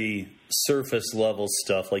very surface level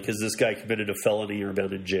stuff, like has this guy committed a felony or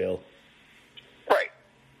been in jail? Right.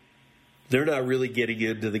 They're not really getting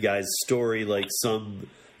into the guy's story like some,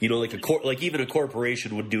 like even a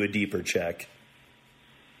corporation would do a deeper check.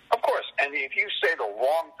 Of course. And if you say the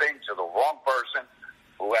wrong thing to the wrong person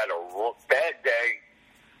who had a bad day,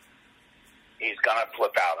 he's going to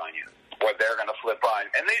flip out on you, or they're going to flip on.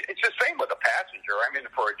 And it's the same with a passenger. I mean,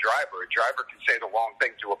 for a driver can say the wrong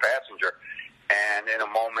thing to a passenger, and in a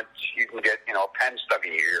moment you can get, a pen stuck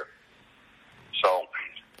in your ear. So,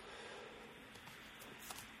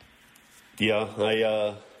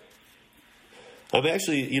 yeah, I'm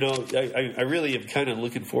actually, I really am kind of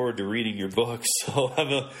looking forward to reading your book. So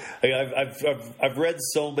I've read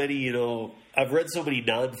so many, I've read so many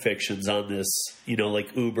nonfictions on this,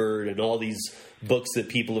 like Uber and all these books that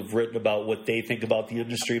people have written about what they think about the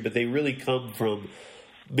industry, but they really come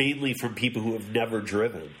mainly from people who have never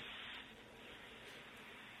driven.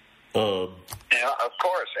 Yeah, of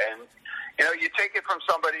course. And, you take it from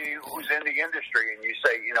somebody who's in the industry and you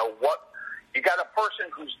say, you got a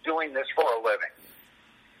person who's doing this for a living.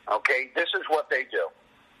 Okay, this is what they do.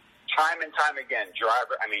 Time and time again,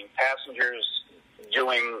 passengers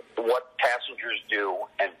doing what passengers do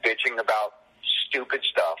and bitching about stupid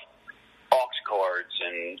stuff, aux cords,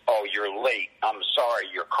 and, oh, you're late, I'm sorry,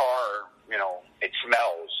 your car, it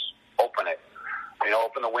smells, open it,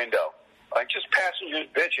 open the window. Just passengers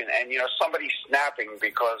bitching and, somebody snapping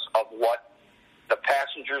because of what the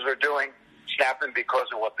passengers are doing, snapping because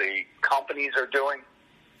of what the companies are doing.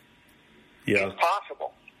 Yeah. It's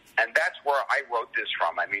possible. And that's where I wrote this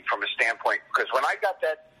from. I mean, from a standpoint, because when I got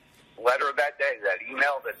that letter that day, that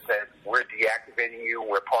email that said, we're deactivating you,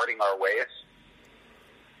 we're parting our ways,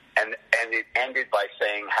 and it ended by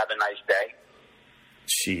saying, have a nice day.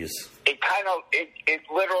 Jeez. It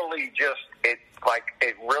literally just, it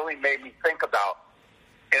really made me think about,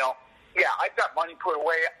 I've got money put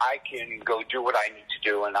away, I can go do what I need to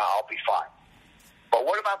do, and I'll be fine. But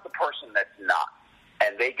what about the person that's not?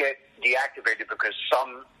 And they get deactivated because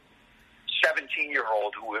some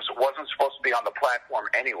 17-year-old who wasn't supposed to be on the platform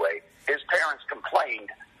anyway, his parents complained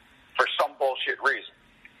for some bullshit reason.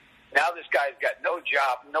 Now this guy's got no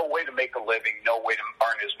job, no way to make a living, no way to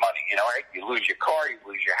earn his money. Right? You lose your car, you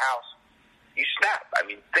lose your house, you snap. I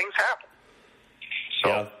mean, things happen. So,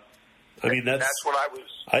 yeah. I mean, that's what I was.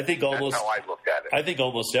 That's how I looked at it. I think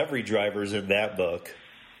almost every driver's in that book,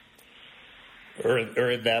 or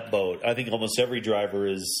in that boat. I think almost every driver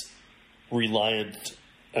is reliant.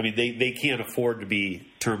 I mean, they can't afford to be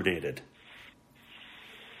terminated.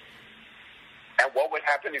 And what would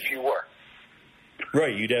happen if you were?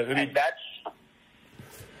 Right, you'd have. And that's.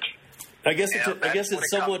 I guess it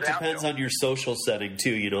somewhat depends on your social setting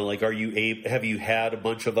too. Like, have you had a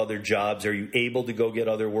bunch of other jobs? Are you able to go get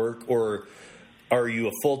other work, or are you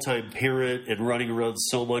a full-time parent and running around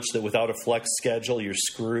so much that without a flex schedule, you're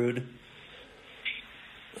screwed?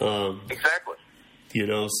 Exactly. You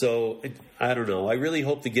know, so I don't know. I really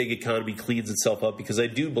hope the gig economy cleans itself up because I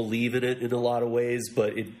do believe in it in a lot of ways,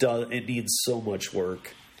 but it needs so much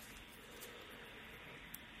work.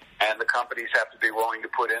 And the companies have to be willing to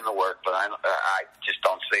put in the work, but I just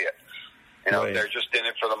don't see it. You know, Right. They're just in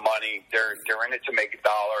it for the money. They're in it to make $1,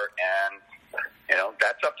 and you know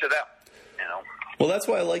that's up to them. You know. Well, that's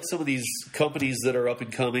why I like some of these companies that are up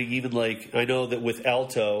and coming. Even like I know that with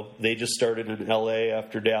Alto, they just started in LA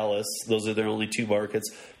after Dallas. Those are their only 2 markets.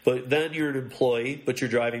 But then you're an employee, but you're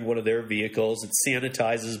driving one of their vehicles. It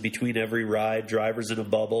sanitizes between every ride. Drivers in a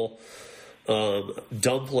bubble.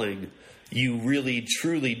 Dumpling. You really,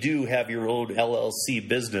 truly do have your own LLC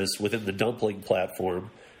business within the Dumpling platform.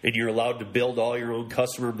 And you're allowed to build all your own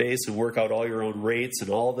customer base and work out all your own rates and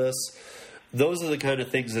all this. Those are the kind of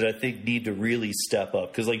things that I think need to really step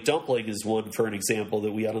up. Because like Dumpling is one, for an example,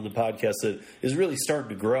 that we had on the podcast that is really starting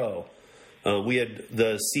to grow. We had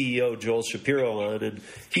the CEO, Joel Shapiro, on, and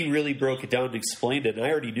he really broke it down and explained it. And I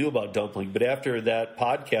already knew about Dumpling. But after that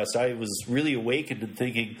podcast, I was really awakened and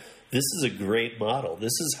thinking, this is a great model.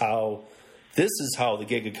 This is how the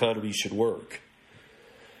gig economy should work.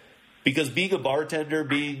 Because being a bartender,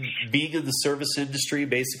 being in the service industry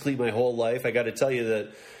basically my whole life, I got to tell you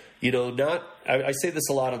that, you know, I say this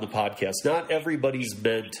a lot on the podcast, not everybody's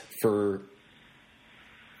meant to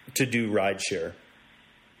do rideshare.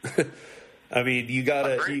 I mean, you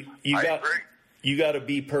gotta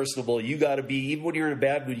be personable. You gotta be, even when you're in a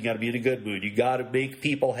bad mood, you gotta be in a good mood. You gotta make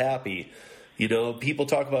people happy. You know, people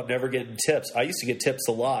talk about never getting tips. I used to get tips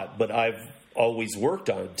a lot, but I've always worked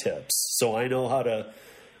on tips, so I know how to.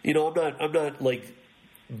 You know, I'm not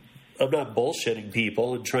bullshitting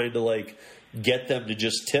people and trying to like get them to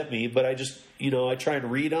just tip me, but I just, you know, I try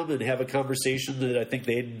and read them and have a conversation that I think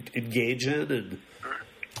they'd engage in. And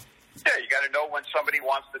yeah, you got to know when somebody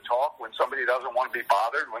wants to talk, when somebody doesn't want to be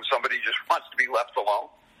bothered, when somebody just wants to be left alone.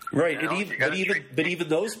 Right, you know, but even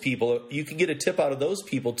those people, you can get a tip out of those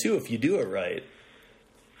people too if you do it right.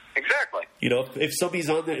 Exactly. You know, if somebody's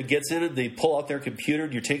on there, gets in and they pull out their computer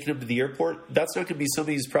and you're taking them to the airport, that's not going to be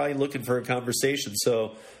somebody who's probably looking for a conversation.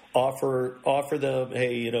 So offer them,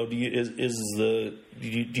 hey, you know, do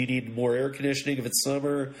you need more air conditioning if it's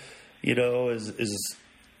summer? You know,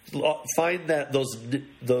 find that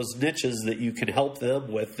those niches that you can help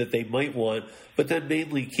them with that they might want, but then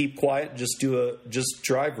mainly keep quiet and just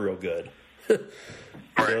drive real good, you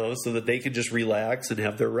know, so that they can just relax and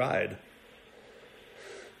have their ride.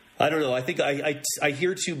 I don't know. I think I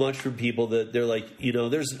hear too much from people that they're like, you know,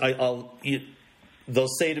 they'll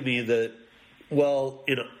say to me that, well,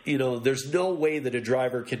 you know, there's no way that a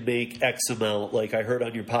driver can make X amount. Like I heard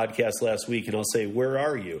on your podcast last week, and I'll say, where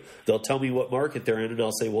are you? They'll tell me what market they're in, and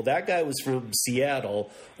I'll say, well, that guy was from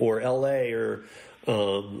Seattle or LA or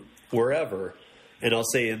wherever. And I'll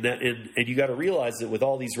say, and you got to realize that with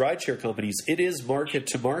all these rideshare companies, it is market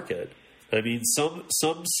to market. I mean,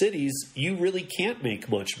 some cities, you really can't make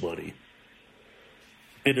much money.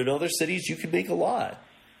 And in other cities, you can make a lot,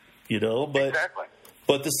 you know, Exactly.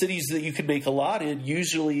 But the cities that you can make a lot in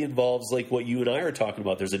usually involves like what you and I are talking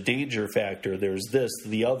about. There's a danger factor. There's this,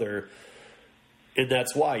 the other. And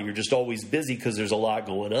that's why you're just always busy because there's a lot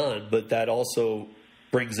going on. But that also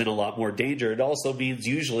brings in a lot more danger. It also means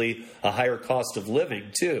usually a higher cost of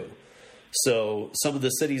living too. So some of the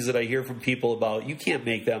cities that I hear from people about, you can't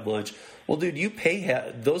make that much. Well, dude,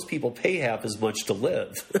 those people pay half as much to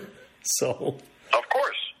live. So, of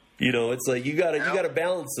course, you know, it's like you gotta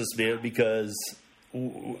balance this, man, because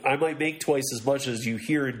I might make twice as much as you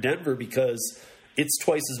here in Denver because it's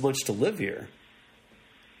twice as much to live here.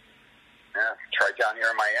 Yeah, try down here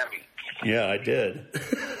in Miami. Yeah, I did.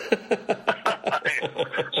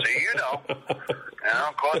 See, you know,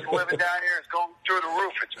 cost of living down here is going through the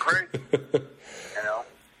roof. It's crazy. You know.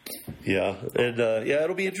 Yeah, and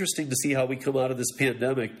it'll be interesting to see how we come out of this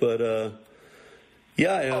pandemic. But this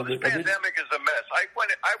pandemic is a mess. I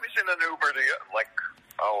was in an Uber it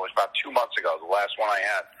was about 2 months ago, the last one I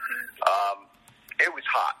had. It was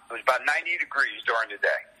hot. It was about 90 degrees during the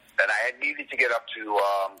day, and I had needed to get up to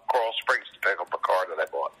Coral Springs to pick up a car that I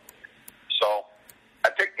bought. So I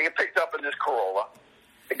picked up in this Corolla.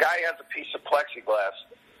 The guy has a piece of plexiglass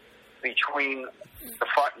between the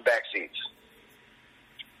front and back seats.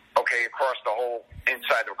 Okay, across the whole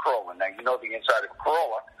inside of a Corolla. Now, you know the inside of a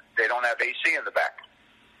Corolla, they don't have AC in the back.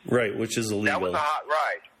 Right, which is illegal. That was a hot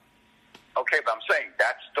ride. Okay, but I'm saying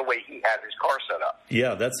that's the way he had his car set up.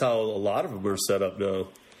 Yeah, that's how a lot of them are set up now.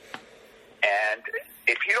 And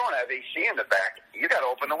if you don't have AC in the back, you got to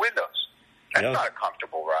open the windows. That's not a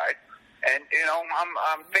comfortable ride. And,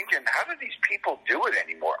 I'm thinking, how do these people do it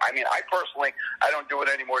anymore? I mean, I personally, I don't do it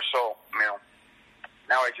anymore, so,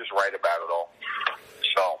 now I just write about it all.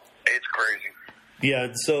 So, it's crazy. Yeah,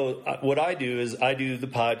 and so what I do is I do the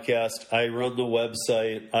podcast, I run the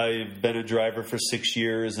website, I've been a driver for 6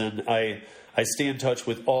 years, and I stay in touch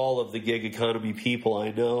with all of the gig economy people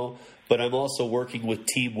I know, but I'm also working with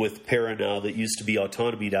Team with Para now that used to be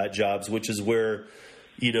Autonomy.jobs, which is where,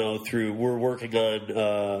 we're working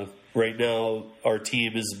on, right now, our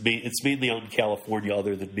team it's mainly out in California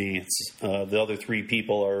other than me. It's the other three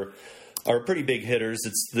people are pretty big hitters.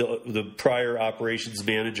 It's the prior operations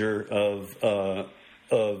manager of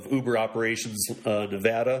Uber Operations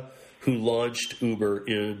Nevada, who launched Uber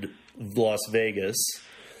in Las Vegas.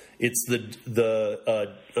 It's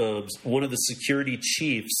the one of the security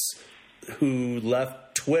chiefs who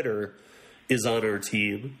left Twitter is on our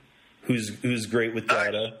team, who's great with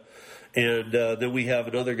data. And then we have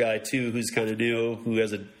another guy too who's kind of new, who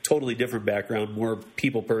has a totally different background, more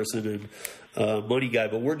people person and money guy.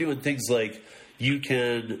 But we're doing things like you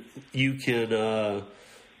can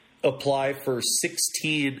apply for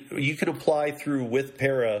 16. You can apply through with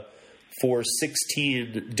Para for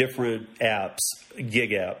 16 different apps,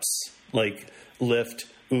 gig apps like Lyft,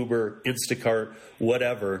 Uber, Instacart,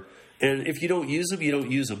 whatever. And if you don't use them, you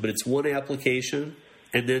don't use them. But it's one application.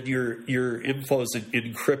 And then your info is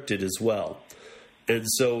encrypted as well. And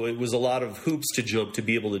so it was a lot of hoops to jump to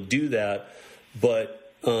be able to do that.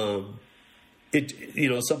 But, some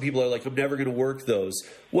people are like, I'm never going to work those.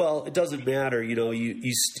 Well, it doesn't matter.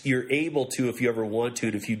 You're able to if you ever want to.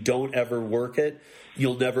 And if you don't ever work it,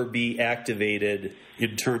 you'll never be activated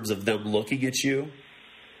in terms of them looking at you.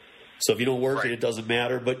 So if you don't work it, it doesn't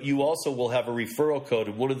matter. But you also will have a referral code.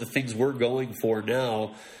 And one of the things we're going for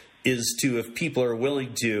now is to, if people are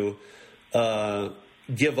willing to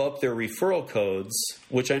give up their referral codes,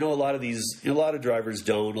 which I know a lot of drivers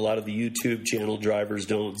don't, a lot of the YouTube channel drivers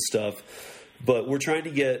don't and stuff, but we're trying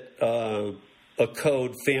to get a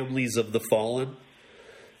code, Families of the Fallen.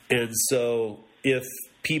 And so if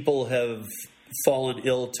people have fallen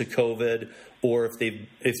ill to COVID, or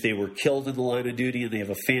if they were killed in the line of duty and they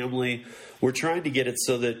have a family, we're trying to get it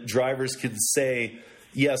so that drivers can say,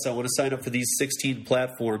 yes, I want to sign up for these 16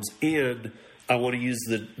 platforms, and I want to use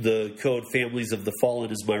the code Families of the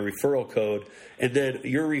Fallen as my referral code. And then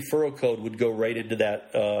your referral code would go right into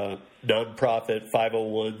that nonprofit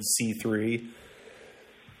 501c3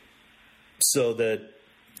 so that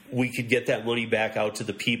we could get that money back out to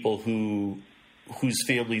the people whose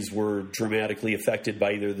families were dramatically affected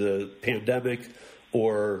by either the pandemic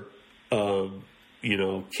or,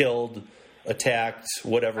 killed, attacked,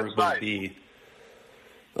 whatever it might be.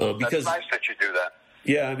 Because, that's nice that you do that.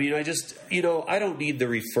 Yeah, I mean, I don't need the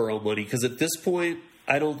referral money because at this point,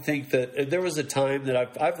 I don't think that there was a time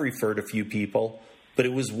that I've referred a few people, but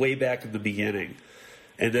it was way back in the beginning.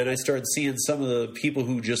 And then I started seeing some of the people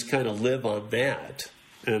who just kind of live on that.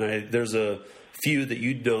 And there's a few that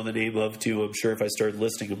you'd know the name of too, I'm sure, if I started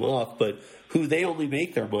listing them off, but who they only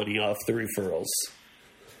make their money off the referrals.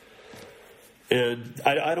 And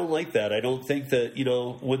I don't like that. I don't think that,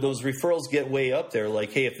 when those referrals get way up there,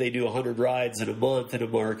 like, hey, if they do 100 rides in a month in a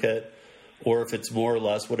market, or if it's more or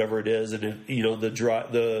less, whatever it is, and if,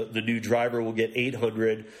 the new driver will get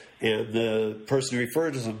 800 and the person who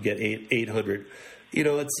refers them get 800. I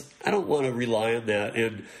don't want to rely on that.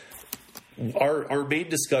 And our main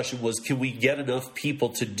discussion was, can we get enough people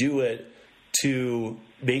to do it to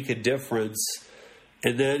make a difference?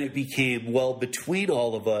 And then it became, well, between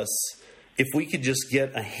all of us, if we could just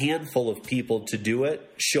get a handful of people to do it,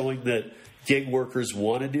 showing that gig workers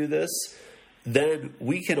want to do this, then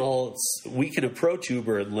we can approach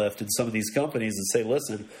Uber and Lyft and some of these companies and say,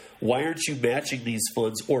 listen, why aren't you matching these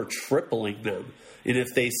funds or tripling them? And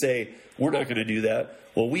if they say, we're not going to do that,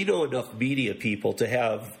 well, we know enough media people to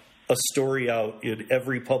have a story out in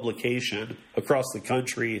every publication across the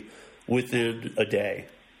country within a day.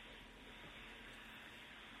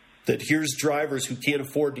 That here's drivers who can't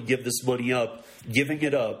afford to give this money up, giving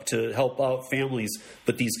it up to help out families,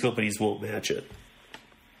 but these companies won't match it.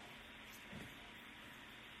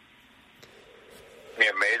 It'd be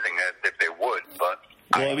amazing if they would, but...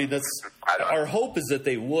 our hope is that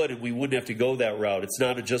they would, and we wouldn't have to go that route. It's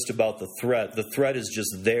not just about the threat. The threat is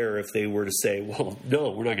just there if they were to say, well,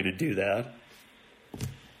 no, we're not going to do that.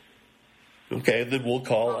 Okay, then we'll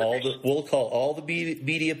call all the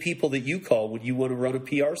media people that you call when you want to run a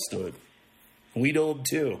PR stunt. We know them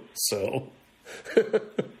too, so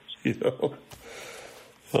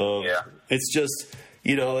it's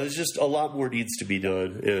just a lot more needs to be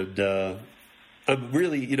done, and I'm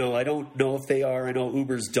really I don't know if they are. I know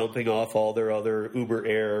Uber's dumping off all their other Uber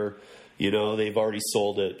Air, You know, they've already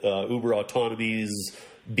sold it. Uber Autonomy is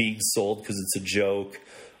being sold because it's a joke.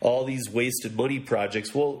 All these wasted money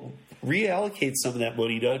projects. Well, reallocate some of that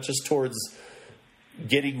money, not just towards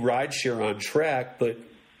getting rideshare on track, but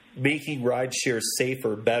making rideshare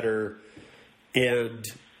safer, better, and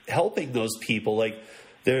helping those people. Like,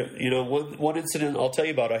 there, you know, one incident I'll tell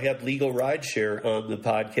you about. I had Legal Rideshare on the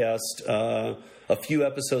podcast a few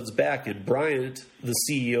episodes back, and Bryant, the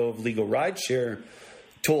CEO of Legal Rideshare,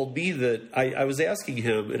 told me that I was asking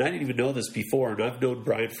him, and I didn't even know this before, and I've known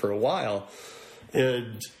Bryant for a while,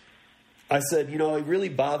 and I said, you know, it really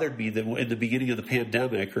bothered me that in the beginning of the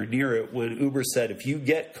pandemic or near it, when Uber said, if you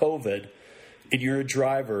get COVID and you're a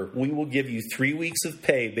driver, we will give you 3 weeks of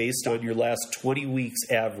pay based on your last 20 weeks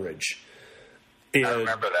average. And, I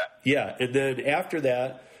remember that. Yeah, and then after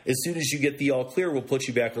that, as soon as you get the all clear, we'll put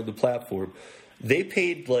you back on the platform. They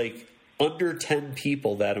paid like under 10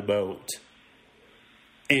 people that amount.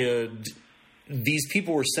 And these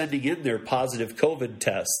people were sending in their positive COVID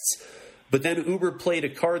tests. But then Uber played a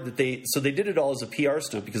card that they did it all as a PR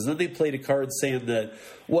stunt, because then they played a card saying that,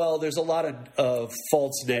 well, there's a lot of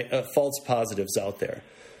false positives out there.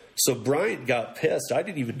 So Brian got pissed. I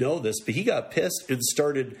didn't even know this, but he got pissed and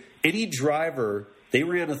started any driver. They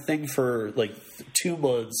ran a thing for like 2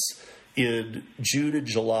 months in June and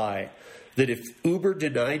July that if Uber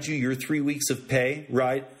denied you your 3 weeks of pay,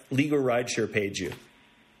 Legal Rideshare paid you.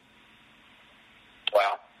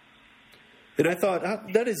 Wow. And I thought,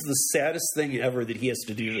 that is the saddest thing ever that he has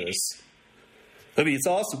to do this. I mean, it's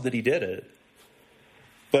awesome that he did it.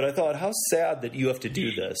 But I thought, how sad that you have to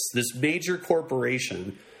do this. This major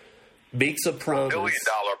corporation makes a promise. $1 billion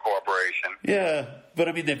corporation. Yeah, but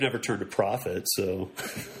I mean, they've never turned a profit, so.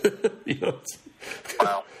 You know,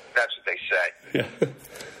 well, that's what they say. Yeah.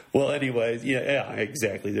 Well, anyway, yeah,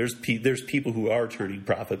 exactly. There's people who are turning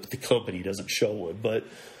profit, but the company doesn't show one.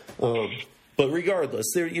 But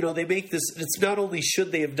regardless, they make this. It's not only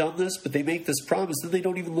should they have done this, but they make this promise, and they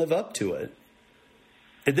don't even live up to it.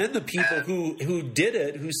 And then the people who did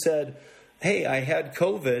it, who said, "Hey, I had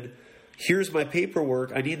COVID. Here's my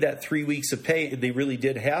paperwork. I need that 3 weeks of pay," and they really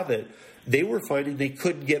did have it. They were finding they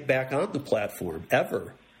couldn't get back on the platform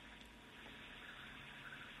ever.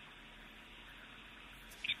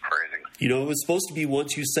 It's crazy. You know, it was supposed to be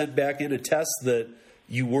once you sent back in a test that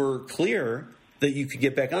you were clear, that you could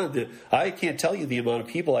get back on. I can't tell you the amount of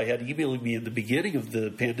people I had emailing me in the beginning of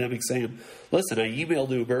the pandemic saying, listen, I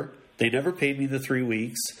emailed Uber. They never paid me the 3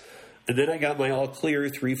 weeks. And then I got my all clear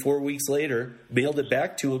 3-4 weeks later, mailed it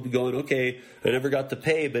back to them going, okay, I never got the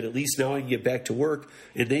pay, but at least now I can get back to work.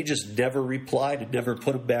 And they just never replied and never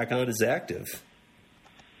put them back on as active.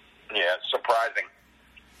 Yeah, it's surprising.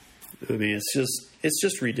 I mean, it's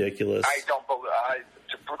just ridiculous. I don't believe,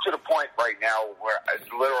 to the point right now where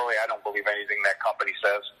literally I don't believe anything that company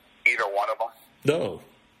says, either one of them. No.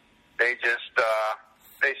 They just,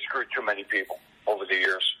 they screwed too many people over the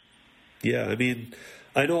years. Yeah, I mean,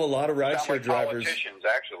 I know a lot of rideshare drivers. Politicians,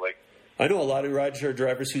 actually. I know a lot of rideshare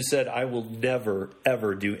drivers who said, I will never,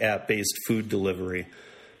 ever do app-based food delivery.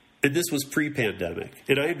 And this was pre-pandemic.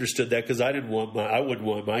 And I understood that because I wouldn't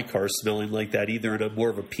want my car smelling like that either. And I'm more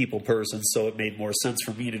of a people person, so it made more sense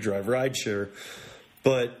for me to drive rideshare.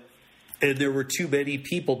 And there were too many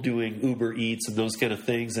people doing Uber Eats and those kind of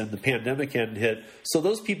things, and the pandemic hadn't hit. So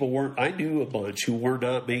those people I knew a bunch who were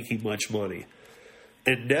not making much money.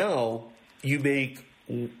 And now you make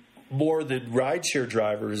more than rideshare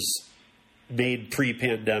drivers made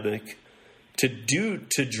pre-pandemic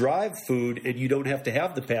to drive food, and you don't have to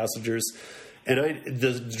have the passengers. And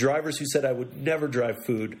the drivers who said I would never drive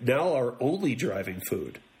food now are only driving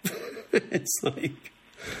food. It's like,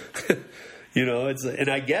 you know, and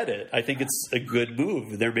I get it. I think it's a good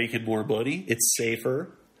move. They're making more money. It's safer.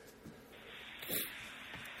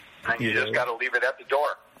 And you just got to leave it at the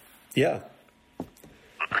door. Yeah.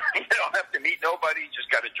 You don't have to meet nobody. You just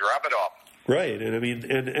got to drop it off. Right. And I mean,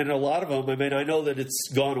 and a lot of them, I mean, I know that it's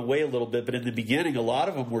gone away a little bit, but in the beginning, a lot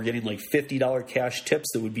of them were getting like $50 cash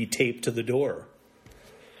tips that would be taped to the door.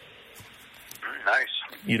 Nice.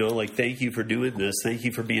 You know, like, thank you for doing this. Thank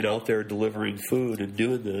you for being out there delivering food and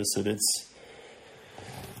doing this. And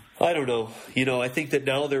I don't know. You know, I think that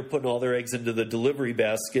now they're putting all their eggs into the delivery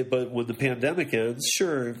basket, but when the pandemic ends,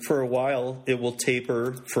 sure, for a while, it will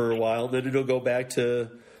taper for a while. Then it'll go back to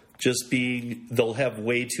just being, they'll have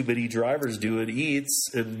way too many drivers doing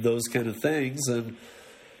eats and those kind of things. And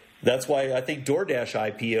that's why I think DoorDash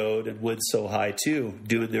IPO'd and went so high too,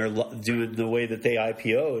 doing the way that they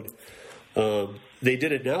IPO'd. They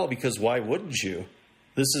did it now because why wouldn't you?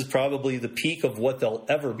 This is probably the peak of what they'll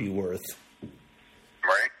ever be worth.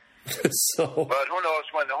 Right. So, but who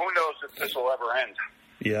knows if this will ever end?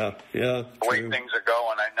 Yeah, yeah. The way things are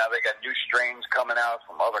going, now they got new strains coming out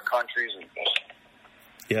from other countries. And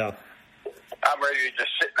yeah. I'm ready to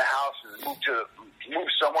just sit in the house and move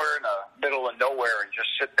somewhere in the middle of nowhere and just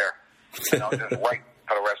sit there, just write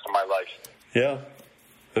for the rest of my life. Yeah,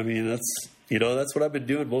 I mean that's what I've been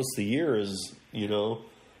doing most of the year. Is my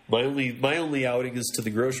only outing is to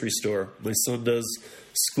the grocery store. My son does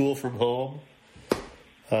school from home.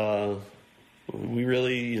 We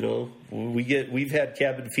really, we've had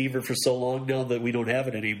cabin fever for so long now that we don't have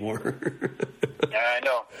it anymore. Yeah, I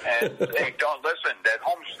know. And hey, don't listen. That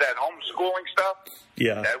homeschooling stuff.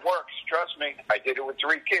 Yeah, that works. Trust me. I did it with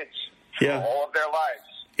 3 kids. Yeah, all of their lives.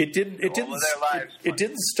 It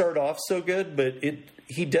didn't start off so good, but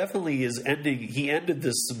he definitely is ending. He ended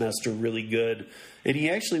this semester really good, and he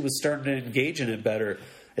actually was starting to engage in it better.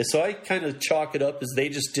 And so I kind of chalk it up as they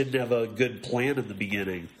just didn't have a good plan in the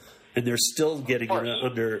beginning, and they're still getting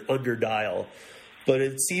it under dial, but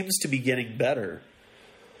it seems to be getting better.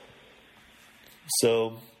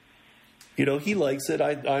 So, he likes it.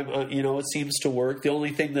 It seems to work. The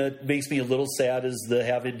only thing that makes me a little sad is the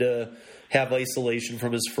having to have isolation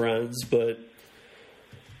from his friends, but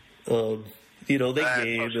they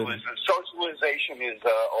game. Socialization is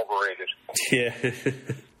overrated. Yeah.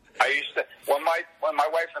 I used to when my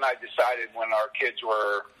wife and I decided when our kids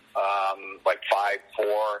were like 5,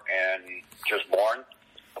 4, and just born,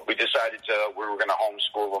 we decided we were going to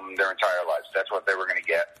homeschool them their entire lives. That's what they were going to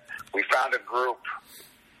get. We found a group.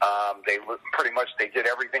 They did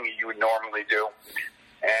everything that you would normally do,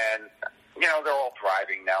 and they're all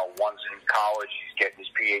thriving now. One's in college; he's getting his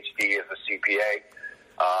PhD as a CPA.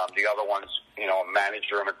 The other one's a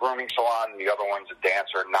manager in a grooming salon. The other one's a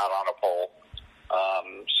dancer, not on a pole.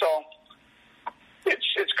 So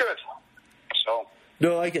it's good. So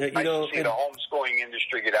no, I get nice to see the homeschooling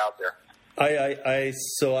industry get out there. My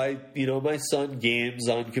son games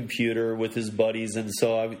on computer with his buddies, and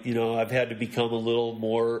so I've had to become a little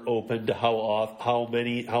more open to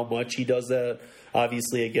how much he does that.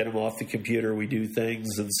 Obviously, I get him off the computer. We do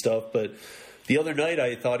things and stuff. But the other night,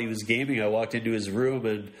 I thought he was gaming. I walked into his room,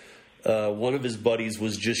 and one of his buddies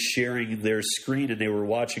was just sharing their screen, and they were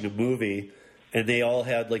watching a movie. And they all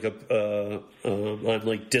had like on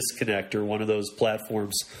like Disconnect or one of those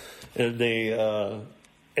platforms, and they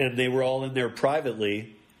were all in there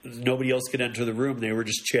privately. Nobody else could enter the room. They were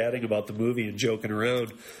just chatting about the movie and joking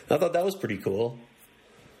around. I thought that was pretty cool.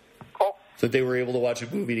 Cool. That they were able to watch a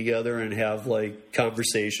movie together and have like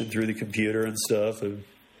conversation through the computer and stuff, and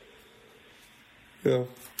and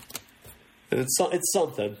it's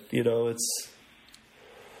something. It'll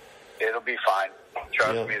be fine.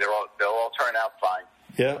 Trust me, they'll all turn out fine.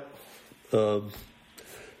 Yeah. So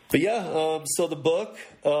the book,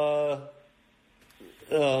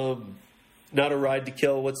 Not a Ride to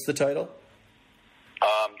Kill. What's the title?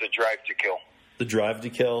 The Drive to Kill. The Drive to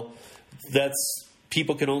Kill.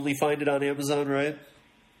 People can only find it on Amazon, right?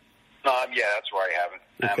 Yeah, that's where I have it.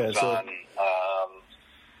 Okay, Amazon.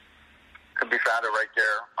 Can be found right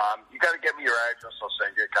there. You got to get me your address. I'll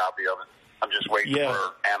send you a copy of it. I'm just waiting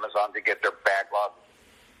for Amazon to get their backlog.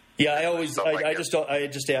 Yeah, I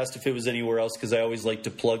just asked if it was anywhere else because I always like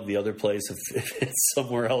to plug the other place if it's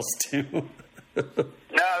somewhere else too. No,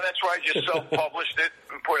 that's why I just self-published it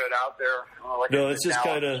and put it out there. It's just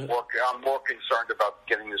kind of. I'm more concerned about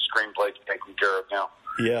getting the screenplay taken care of now.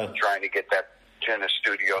 Yeah, I'm trying to get that in a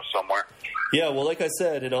studio somewhere. Yeah, well, like I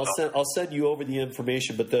said, and I'll send you over the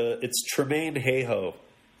information. But it's Tremaine Hayhoe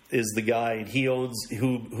is the guy, and he owns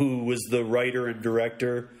who was the writer and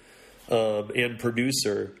director and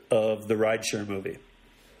producer of the Rideshare movie.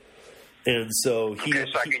 And so I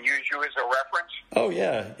can use you as a reference. Oh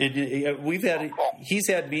yeah, and he's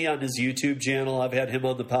had me on his YouTube channel. I've had him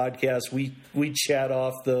on the podcast. We chat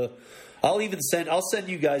off the. I'll send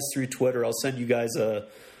you guys through Twitter. I'll send you guys an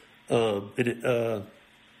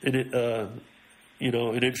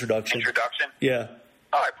introduction. Introduction. Yeah.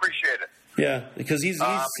 Oh, I appreciate it. Yeah, because he's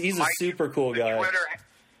a super cool guy.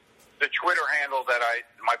 The Twitter handle that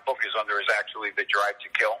my book is under is actually The Drive to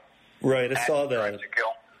Kill. Right, I saw that. Drive to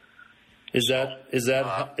Kill. Is that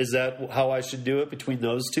how I should do it between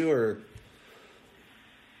those two, or?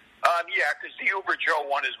 Yeah, because the Uber Joe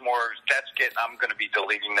one is more. I'm going to be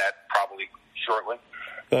deleting that probably shortly.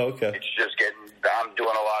 Oh, okay. It's just I'm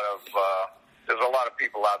doing a lot of. There's a lot of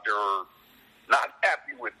people out there who are not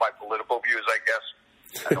happy with my political views, I guess,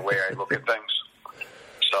 and the way I look at things.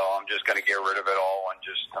 So I'm just going to get rid of it all and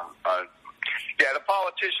just. The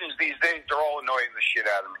politicians these days, they're all annoying the shit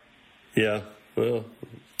out of me. Yeah. Well.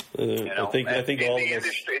 I think all of us.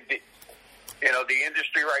 The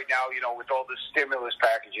industry right now, with all the stimulus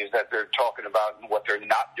packages that they're talking about and what they're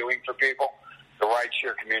not doing for people, the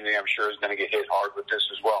rideshare community, I'm sure, is going to get hit hard with this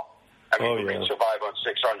as well. I mean, we can survive on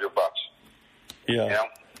 $600. Yeah. You know?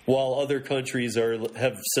 While other countries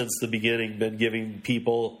have since the beginning been giving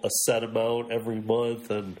people a set amount every month,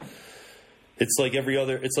 and it's like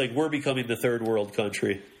we're becoming the third world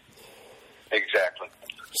country. Exactly.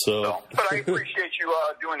 So but I appreciate you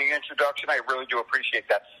doing the introduction. I really do appreciate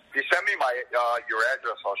that. If you send me your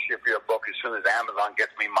address, I'll ship you a book as soon as Amazon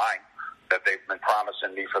gets me mine that they've been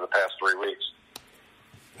promising me for the past 3 weeks.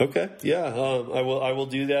 Okay, yeah, I will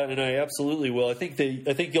do that, and I absolutely will. I think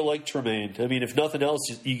you'll like Tremaine. I mean, if nothing else,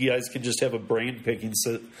 you guys can just have a brain picking,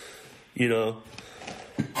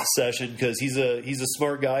 session, because he's a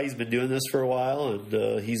smart guy. He's been doing this for a while,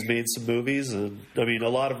 and he's made some movies, and I mean, a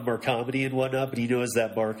lot of them are comedy and whatnot, but he knows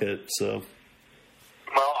that market. So,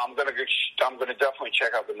 well, I'm gonna definitely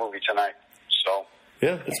check out the movie tonight. So.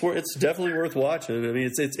 Yeah, it's definitely worth watching. I mean,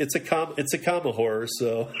 it's a comma horror,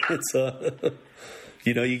 so it's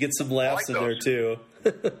you get some laughs in there too.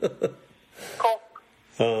 Cool.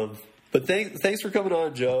 But thanks for coming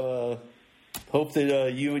on, Joe. Hope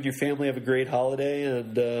that you and your family have a great holiday,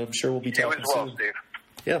 and I'm sure we'll be talking you as well, soon. Steve.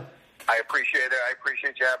 Yeah. I appreciate it. I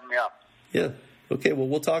appreciate you having me on. Yeah. Okay. Well,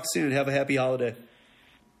 we'll talk soon. Have a happy holiday.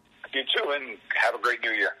 You too, and have a great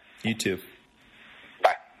New Year. You too.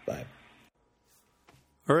 Bye. Bye.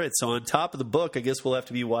 All right, so on top of the book, I guess we'll have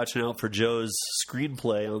to be watching out for Joe's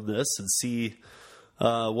screenplay on this and see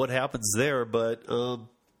what happens there. But,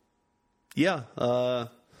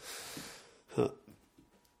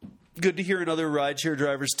 good to hear another rideshare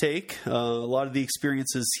driver's take. A lot of the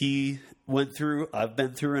experiences he went through, I've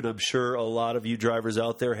been through, and I'm sure a lot of you drivers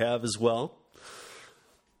out there have as well.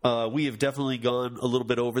 We have definitely gone a little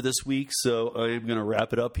bit over this week, so I am going to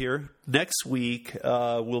wrap it up here. Next week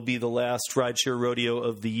will be the last Rideshare Rodeo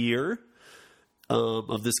of the year,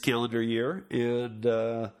 of this calendar year. And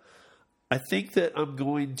I think that I'm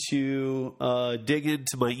going to dig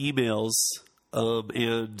into my emails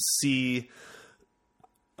and see...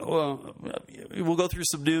 Well, we'll go through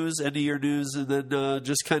some news, end-of-year news, and then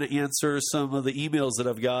just kind of answer some of the emails that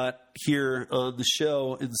I've got here on the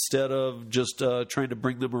show instead of just trying to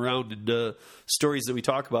bring them around into stories that we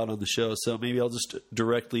talk about on the show. So maybe I'll just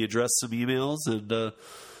directly address some emails and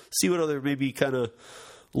see what other maybe kind of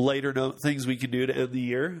lighter note things we can do to end the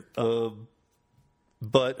year.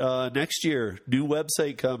 But next year, new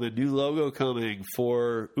website coming, new logo coming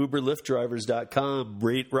for UberLiftDrivers.com,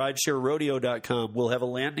 RideshareRodeo.com. We'll have a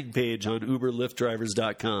landing page on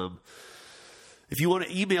UberLiftDrivers.com. If you want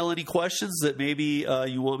to email any questions that maybe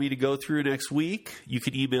you want me to go through next week, you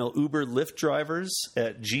can email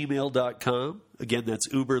UberLiftDrivers@gmail.com. Again, that's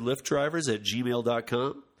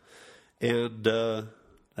UberLiftDrivers@gmail.com. And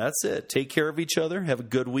that's it. Take care of each other. Have a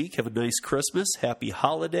good week. Have a nice Christmas. Happy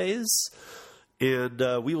holidays. And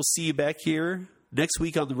we will see you back here next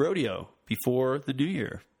week on the rodeo before the new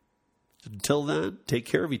year. Until then, take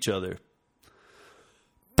care of each other.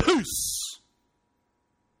 Peace!